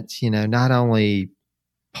event, not only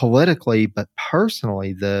politically, but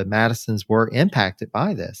personally, the Madisons were impacted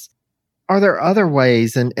by this. Are there other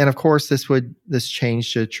ways, and of course this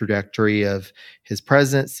changed the trajectory of his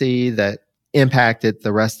presidency that impacted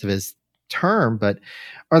the rest of his term, but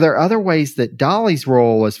are there other ways that Dolley's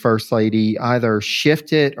role as First Lady either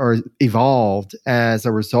shifted or evolved as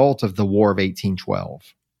a result of the War of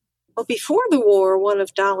 1812? Well, before the war, one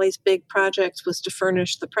of Dolley's big projects was to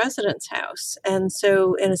furnish the president's house. And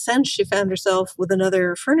so, in a sense, she found herself with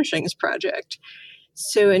another furnishings project.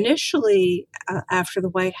 So initially, after the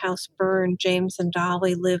White House burned, James and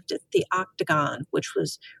Dolley lived at the Octagon, which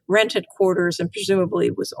was rented quarters and presumably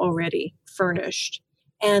was already furnished.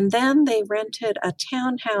 And then they rented a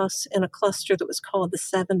townhouse in a cluster that was called the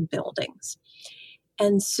Seven Buildings.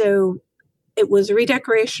 And so it was a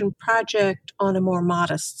redecoration project on a more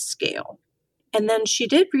modest scale. And then she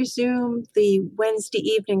did resume the Wednesday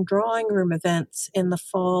evening drawing room events in the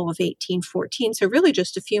fall of 1814, so really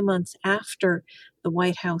just a few months after the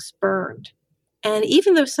White House burned. And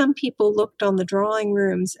even though some people looked on the drawing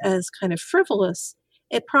rooms as kind of frivolous,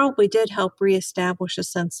 it probably did help reestablish a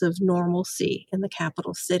sense of normalcy in the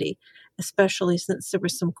capital city, especially since there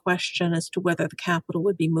was some question as to whether the Capitol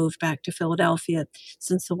would be moved back to Philadelphia,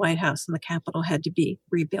 since the White House and the Capitol had to be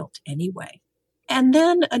rebuilt anyway. And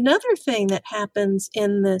then another thing that happens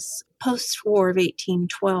in this post-war of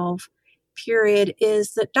 1812 period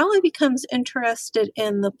is that Dolley becomes interested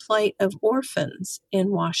in the plight of orphans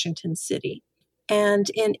in Washington City. And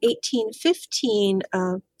in 1815,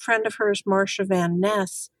 a friend of hers, Marcia Van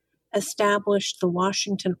Ness, established the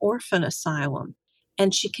Washington Orphan Asylum,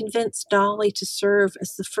 and she convinced Dolley to serve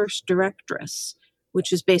as the first directress,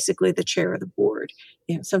 which is basically the chair of the board.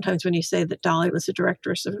 You know, sometimes when you say that Dolley was a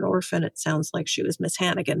directress of an orphan, it sounds like she was Miss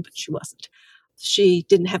Hannigan, but she wasn't. She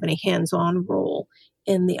didn't have any hands-on role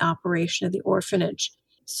in the operation of the orphanage.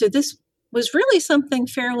 So this was really something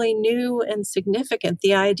fairly new and significant,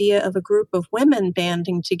 the idea of a group of women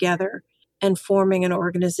banding together and forming an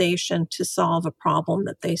organization to solve a problem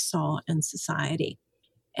that they saw in society.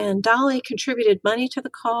 And Dolley contributed money to the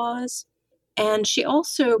cause, and she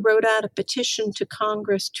also wrote out a petition to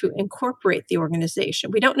Congress to incorporate the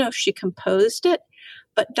organization. We don't know if she composed it,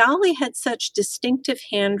 but Dolley had such distinctive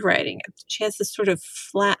handwriting. She has this sort of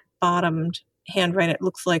flat-bottomed handwriting. It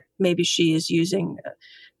looks like maybe she is using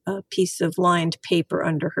a piece of lined paper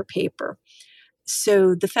under her paper.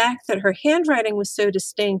 So the fact that her handwriting was so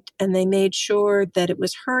distinct, and they made sure that it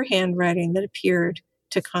was her handwriting that appeared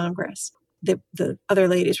to Congress, the other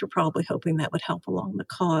ladies were probably hoping that would help along the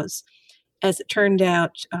cause. As it turned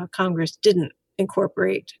out, Congress didn't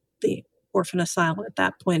incorporate the orphan asylum at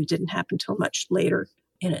that point. It didn't happen until much later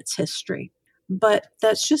in its history. But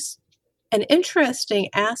that's just an interesting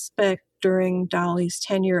aspect during Dolley's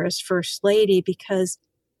tenure as First Lady, because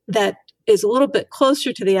that is a little bit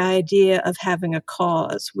closer to the idea of having a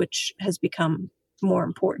cause, which has become more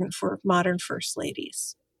important for modern First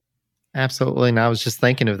Ladies. Absolutely. And I was just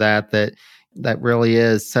thinking of that really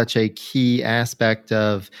is such a key aspect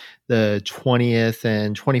of the 20th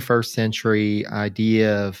and 21st century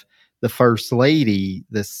idea of the First Lady,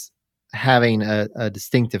 this having a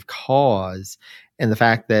distinctive cause. And the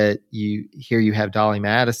fact that you have Dolley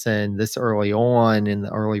Madison this early on in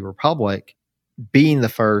the early Republic being the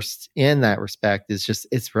first in that respect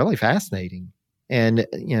it's really fascinating. And,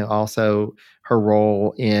 also her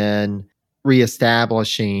role in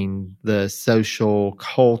reestablishing the social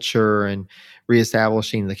culture and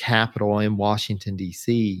reestablishing the Capitol in Washington,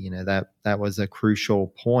 D.C., that was a crucial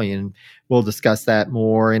point. And we'll discuss that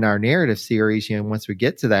more in our narrative series, once we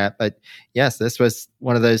get to that. But yes, this was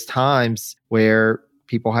one of those times where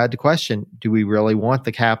people had to question, do we really want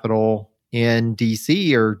the Capitol in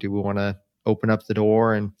D.C., or do we want to open up the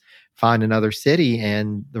door and find another city?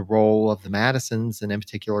 And the role of the Madisons, and in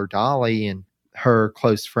particular Dolley and her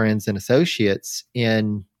close friends and associates,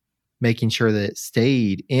 in making sure that it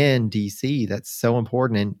stayed in DC. That's so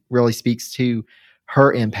important and really speaks to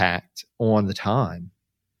her impact on the time.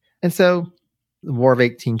 And so the War of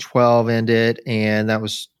 1812 ended, and that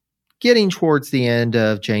was getting towards the end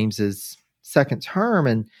of James's second term.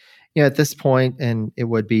 And at this point, and it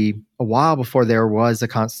would be a while before there was a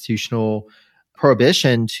constitutional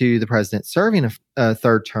prohibition to the president serving a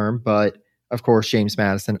third term, but of course, James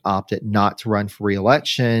Madison opted not to run for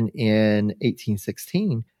re-election in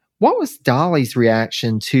 1816. What was Dolley's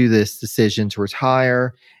reaction to this decision to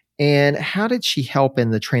retire, and how did she help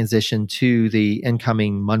in the transition to the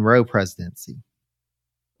incoming Monroe presidency?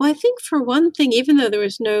 Well, I think for one thing, even though there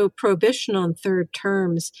was no prohibition on third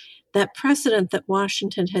terms, that precedent that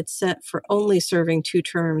Washington had set for only serving 2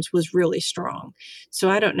 terms was really strong. So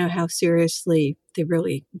I don't know how seriously they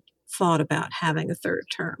really thought about having a third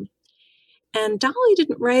term. And Dolley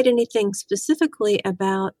didn't write anything specifically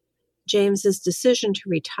about James's decision to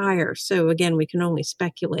retire. So again, we can only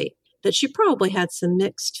speculate that she probably had some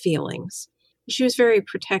mixed feelings. She was very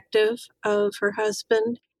protective of her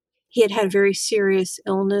husband. He had had very serious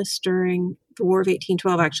illness during the War of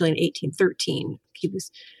 1812, actually in 1813. He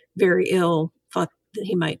was very ill, thought that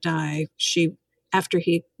he might die. After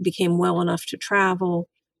he became well enough to travel,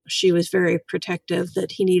 she was very protective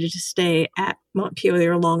that he needed to stay at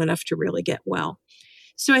Montpelier long enough to really get well.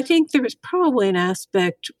 So I think there was probably an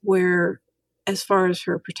aspect where, as far as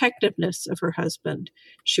her protectiveness of her husband,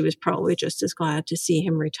 she was probably just as glad to see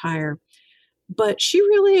him retire. But she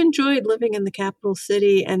really enjoyed living in the capital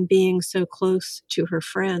city and being so close to her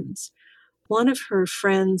friends. One of her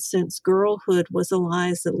friends since girlhood was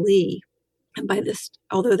Eliza Lee. And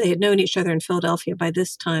although they had known each other in Philadelphia, by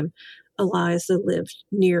this time, Eliza lived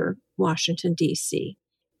near Washington, D.C.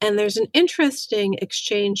 And there's an interesting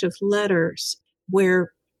exchange of letters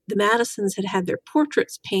where the Madisons had had their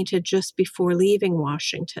portraits painted just before leaving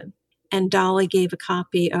Washington. And Dolly gave a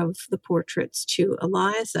copy of the portraits to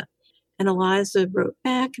Eliza. And Eliza wrote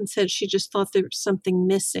back and said she just thought there was something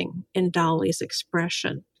missing in Dolly's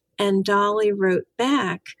expression. And Dolly wrote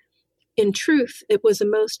back, "In truth, it was a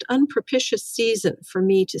most unpropitious season for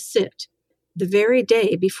me to sit, the very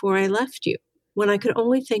day before I left you, when I could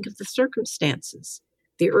only think of the circumstances,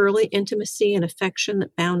 the early intimacy and affection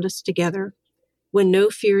that bound us together, when no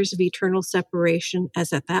fears of eternal separation,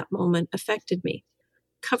 as at that moment, affected me,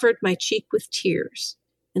 covered my cheek with tears,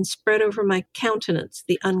 and spread over my countenance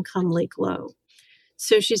the uncomely glow."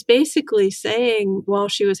 So she's basically saying while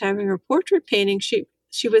she was having her portrait painting,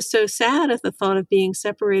 she was so sad at the thought of being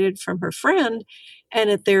separated from her friend. And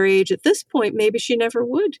at their age at this point, maybe she never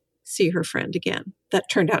would see her friend again. That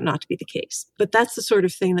turned out not to be the case. But that's the sort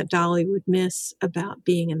of thing that Dolly would miss about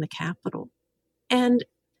being in the capital. And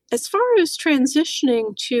as far as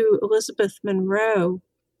transitioning to Elizabeth Monroe,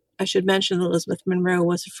 I should mention that Elizabeth Monroe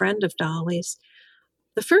was a friend of Dolly's.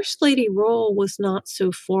 The First Lady role was not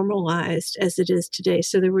so formalized as it is today.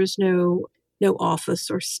 So there was no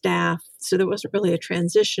office or staff. So there wasn't really a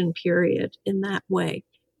transition period in that way.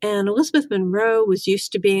 And Elizabeth Monroe was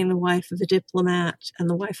used to being the wife of a diplomat and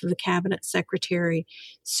the wife of a cabinet secretary.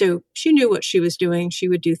 So she knew what she was doing. She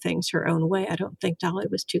would do things her own way. I don't think Dolly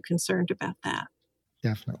was too concerned about that.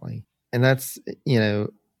 Definitely. And that's,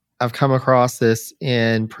 I've come across this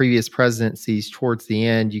in previous presidencies. Towards the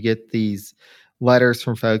end, you get these letters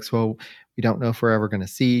from folks, well, we don't know if we're ever going to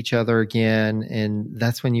see each other again. And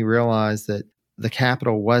that's when you realize that the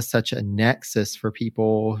Capitol was such a nexus for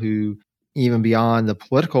people who, even beyond the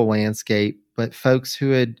political landscape, but folks who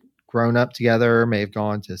had grown up together, may have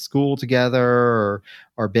gone to school together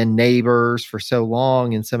or been neighbors for so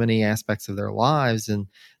long in so many aspects of their lives. And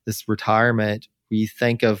this retirement, we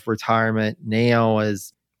think of retirement now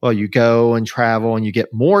as, well, you go and travel and you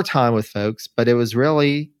get more time with folks, but it was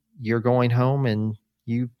really, you're going home and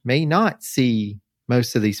you may not see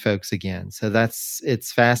most of these folks again. So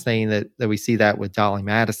it's fascinating that we see that with Dolly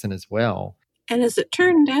Madison as well. And as it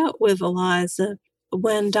turned out with Eliza,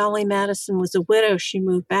 when Dolly Madison was a widow, she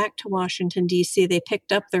moved back to Washington, D.C. They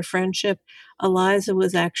picked up their friendship. Eliza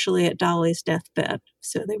was actually at Dolly's deathbed.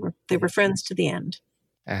 So they were friends to the end.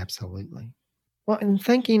 Absolutely. Well, and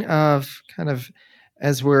thinking of kind of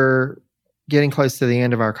as we're getting close to the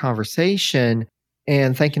end of our conversation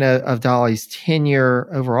and thinking of Dolly's tenure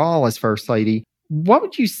overall as First Lady, what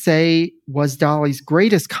would you say was Dolly's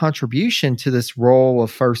greatest contribution to this role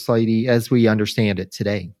of First Lady as we understand it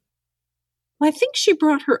today? Well, I think she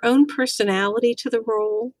brought her own personality to the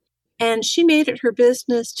role, and she made it her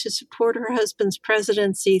business to support her husband's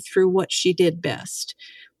presidency through what she did best,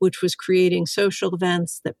 which was creating social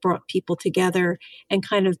events that brought people together and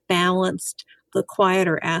kind of balanced the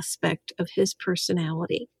quieter aspect of his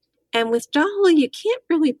personality. And with Dolly, you can't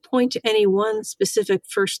really point to any one specific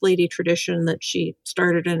First Lady tradition that she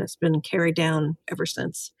started and it's been carried down ever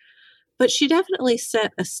since. But she definitely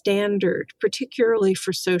set a standard, particularly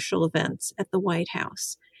for social events at the White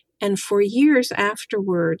House. And for years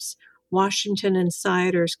afterwards, Washington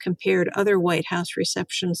insiders compared other White House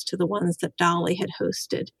receptions to the ones that Dolly had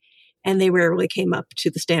hosted. And they rarely came up to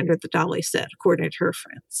the standard that Dolly set, according to her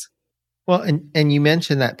friends. Well, and you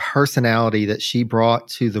mentioned that personality that she brought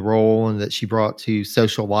to the role and that she brought to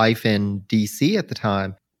social life in D.C. at the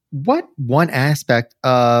time. What one aspect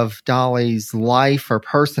of Dolly's life or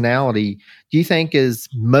personality do you think is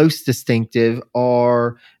most distinctive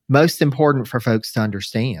or most important for folks to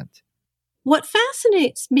understand? What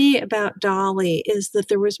fascinates me about Dolly is that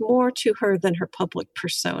there was more to her than her public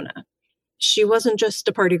persona. She wasn't just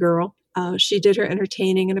a party girl. She did her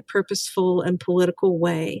entertaining in a purposeful and political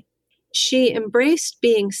way. She embraced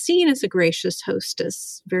being seen as a gracious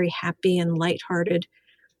hostess, very happy and lighthearted.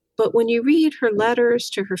 But when you read her letters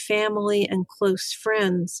to her family and close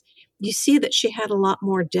friends, you see that she had a lot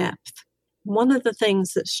more depth. One of the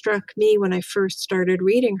things that struck me when I first started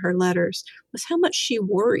reading her letters was how much she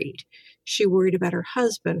worried. She worried about her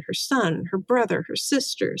husband, her son, her brother, her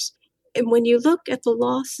sisters. And when you look at the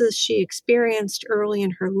losses she experienced early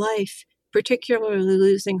in her life, particularly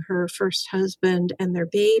losing her first husband and their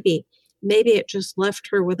baby, maybe it just left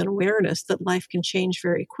her with an awareness that life can change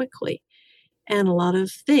very quickly. And a lot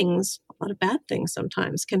of bad things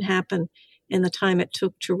sometimes can happen in the time it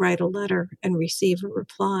took to write a letter and receive a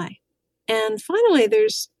reply. And finally,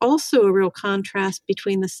 there's also a real contrast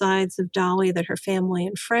between the sides of Dolly that her family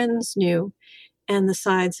and friends knew and the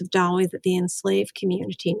sides of Dolly that the enslaved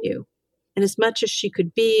community knew. And as much as she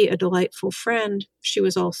could be a delightful friend, she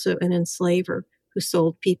was also an enslaver who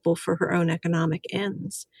sold people for her own economic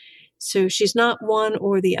ends. So she's not one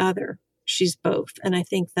or the other. She's both. And I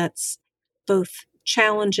think that's both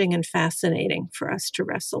challenging and fascinating for us to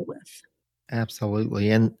wrestle with. Absolutely.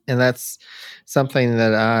 And that's something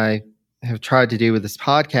that I have tried to do with this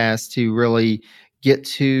podcast, to really get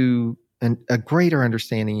to a greater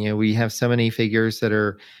understanding. You know, we have so many figures that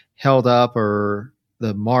are held up, or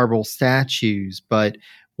the marble statues, but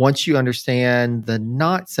once you understand the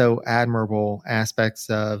not so admirable aspects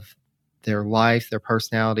of their life, their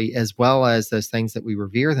personality, as well as those things that we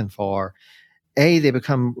revere them for, they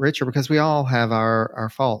become richer, because we all have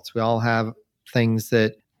our faults. We all have things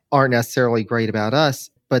that aren't necessarily great about us,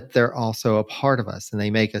 but they're also a part of us and they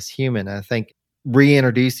make us human. I think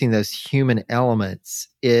reintroducing those human elements,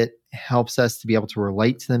 it helps us to be able to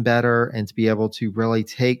relate to them better and to be able to really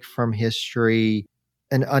take from history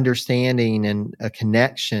an understanding and a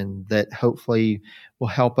connection that hopefully will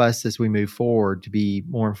help us as we move forward to be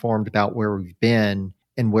more informed about where we've been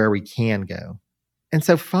and where we can go. And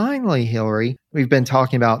so finally, Hillary, we've been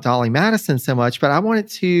talking about Dolly Madison so much, but I wanted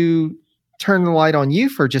to turn the light on you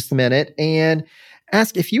for just a minute and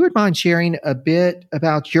ask if you would mind sharing a bit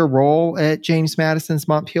about your role at James Madison's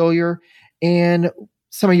Montpelier and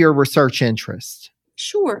some of your research interests.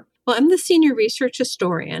 Sure. Well, I'm the senior research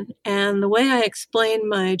historian, and the way I explain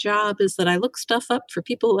my job is that I look stuff up for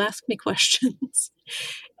people who ask me questions.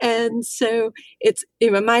 And so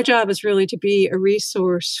my job is really to be a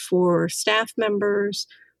resource for staff members,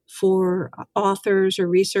 for authors or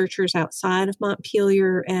researchers outside of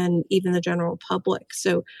Montpelier, and even the general public.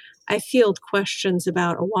 So I field questions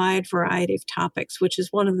about a wide variety of topics, which is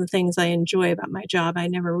one of the things I enjoy about my job. I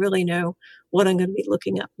never really know what I'm going to be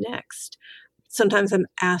looking up next. Sometimes I'm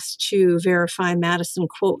asked to verify Madison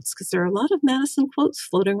quotes, because there are a lot of Madison quotes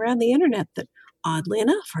floating around the internet that, oddly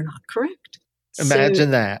enough, are not correct.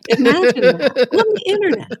 Imagine that. Imagine that on the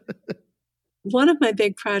internet. One of my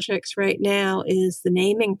big projects right now is the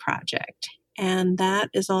naming project, and that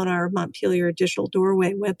is on our Montpelier Digital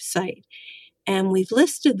Doorway website. And we've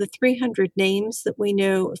listed the 300 names that we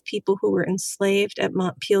know of people who were enslaved at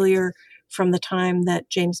Montpelier from the time that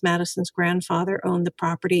James Madison's grandfather owned the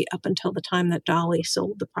property up until the time that Dolly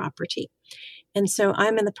sold the property. And so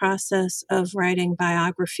I'm in the process of writing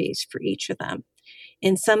biographies for each of them.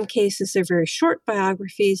 In some cases, they're very short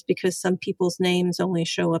biographies because some people's names only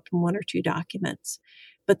show up in one or two documents.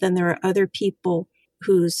 But then there are other people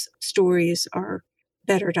whose stories are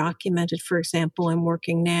better documented. For example, I'm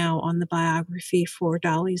working now on the biography for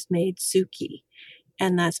Dolly's maid, Suki.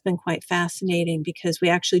 And that's been quite fascinating because we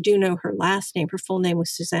actually do know her last name. Her full name was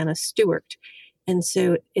Susanna Stewart. And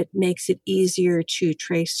so it makes it easier to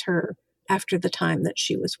trace her after the time that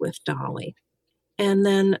she was with Dolly. And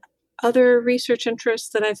then other research interests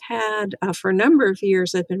that I've had for a number of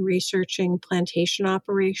years, I've been researching plantation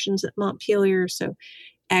operations at Montpelier. So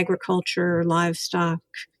agriculture, livestock,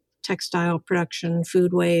 textile production,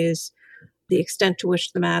 foodways, the extent to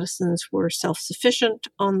which the Madisons were self-sufficient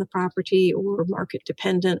on the property or market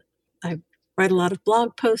dependent. I write a lot of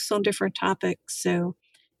blog posts on different topics. So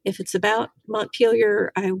if it's about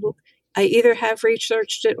Montpelier, I either have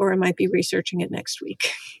researched it or I might be researching it next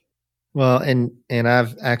week. Well, and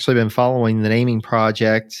I've actually been following the naming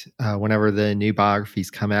project whenever the new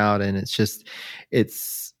biographies come out, and it's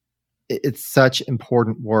such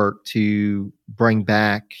important work to bring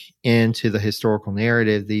back into the historical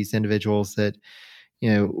narrative these individuals that,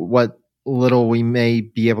 you know, what little we may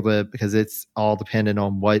be able to, because it's all dependent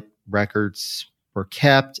on what records were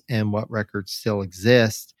kept and what records still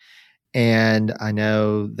exist. And I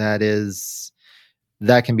know that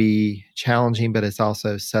can be challenging, but it's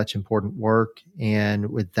also such important work.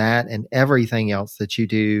 And with that and everything else that you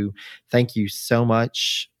do, thank you so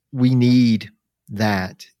much. We need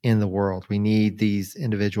that in the world. We need these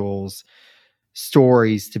individuals'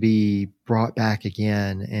 stories to be brought back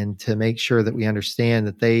again and to make sure that we understand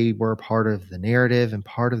that they were part of the narrative and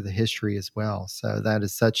part of the history as well. So that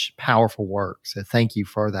is such powerful work. So thank you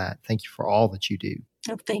for that. Thank you for all that you do.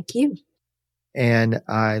 Oh, thank you. And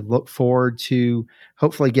I look forward to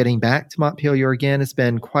hopefully getting back to Montpelier again. It's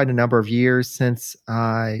been quite a number of years since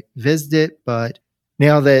I visited, but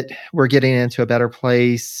now that we're getting into a better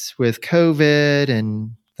place with COVID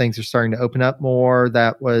and things are starting to open up more,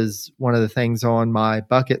 that was one of the things on my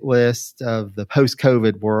bucket list of the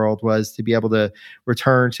post-COVID world, was to be able to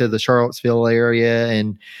return to the Charlottesville area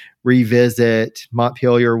and revisit.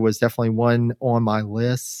 Montpelier was definitely one on my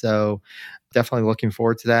list. So definitely looking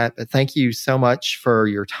forward to that. But thank you so much for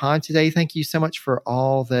your time today. Thank you so much for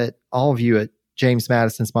all that all of you at James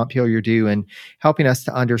Madison's Montpelier do and helping us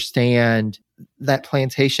to understand that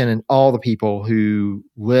plantation and all the people who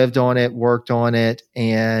lived on it, worked on it,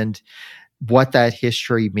 and what that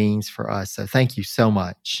history means for us. So thank you so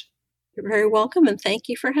much. You're very welcome, and thank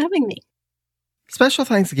you for having me. Special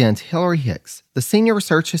thanks again to Hillary Hicks, the Senior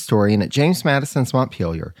Research Historian at James Madison's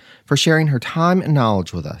Montpelier, for sharing her time and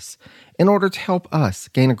knowledge with us in order to help us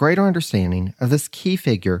gain a greater understanding of this key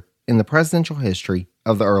figure in the presidential history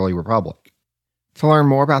of the early republic. To learn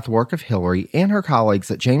more about the work of Hillary and her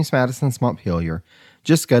colleagues at James Madison's Montpelier,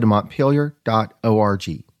 just go to montpelier.org.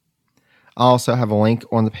 I also have a link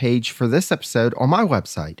on the page for this episode on my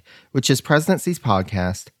website, which is Presidency's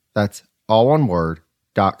Podcast. That's all one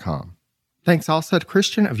word.com. Thanks also to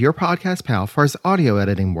Christian of Your Podcast Pal for his audio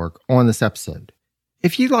editing work on this episode.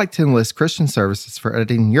 If you'd like to enlist Christian services for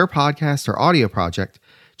editing your podcast or audio project,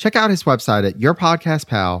 check out his website at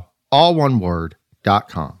yourpodcastpal, all one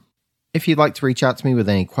word.com. If you'd like to reach out to me with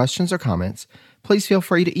any questions or comments, please feel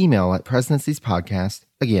free to email at presidenciespodcast,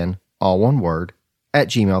 again, all one word,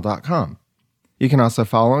 @gmail.com. You can also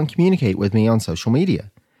follow and communicate with me on social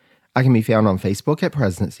media. I can be found on Facebook at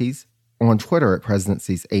Presidencies, on Twitter at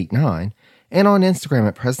Presidencies89, and on Instagram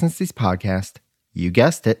at Presidencies Podcast. You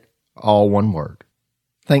guessed it, all one word.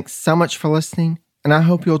 Thanks so much for listening, and I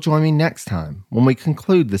hope you'll join me next time when we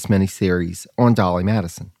conclude this mini-series on Dolly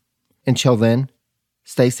Madison. Until then,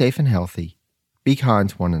 stay safe and healthy, be kind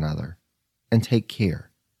to one another, and take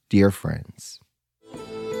care, dear friends.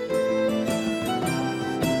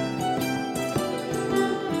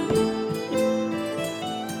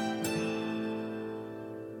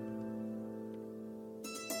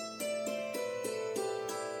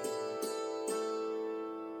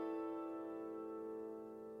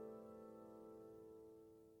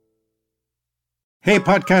 Hey,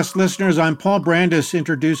 podcast listeners, I'm Paul Brandis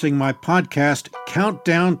introducing my podcast,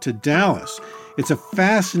 Countdown to Dallas. It's a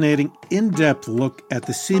fascinating, in-depth look at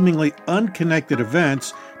the seemingly unconnected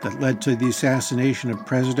events that led to the assassination of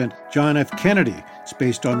President John F. Kennedy. It's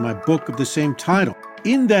based on my book of the same title.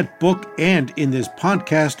 In that book and in this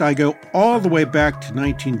podcast, I go all the way back to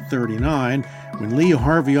 1939, when Lee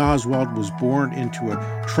Harvey Oswald was born into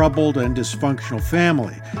a troubled and dysfunctional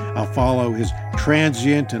family. I'll follow his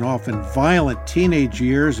transient and often violent teenage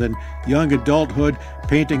years and young adulthood,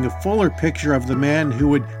 painting a fuller picture of the man who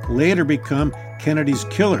would later become Kennedy's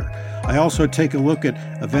killer. I also take a look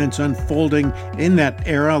at events unfolding in that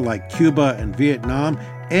era, like Cuba and Vietnam,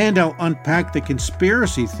 and I'll unpack the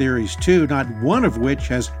conspiracy theories too, not one of which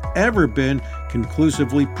has ever been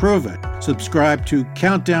conclusively proven. Subscribe to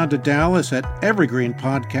Countdown to Dallas at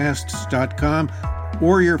evergreenpodcasts.com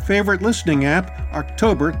or your favorite listening app,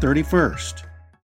 October 31st.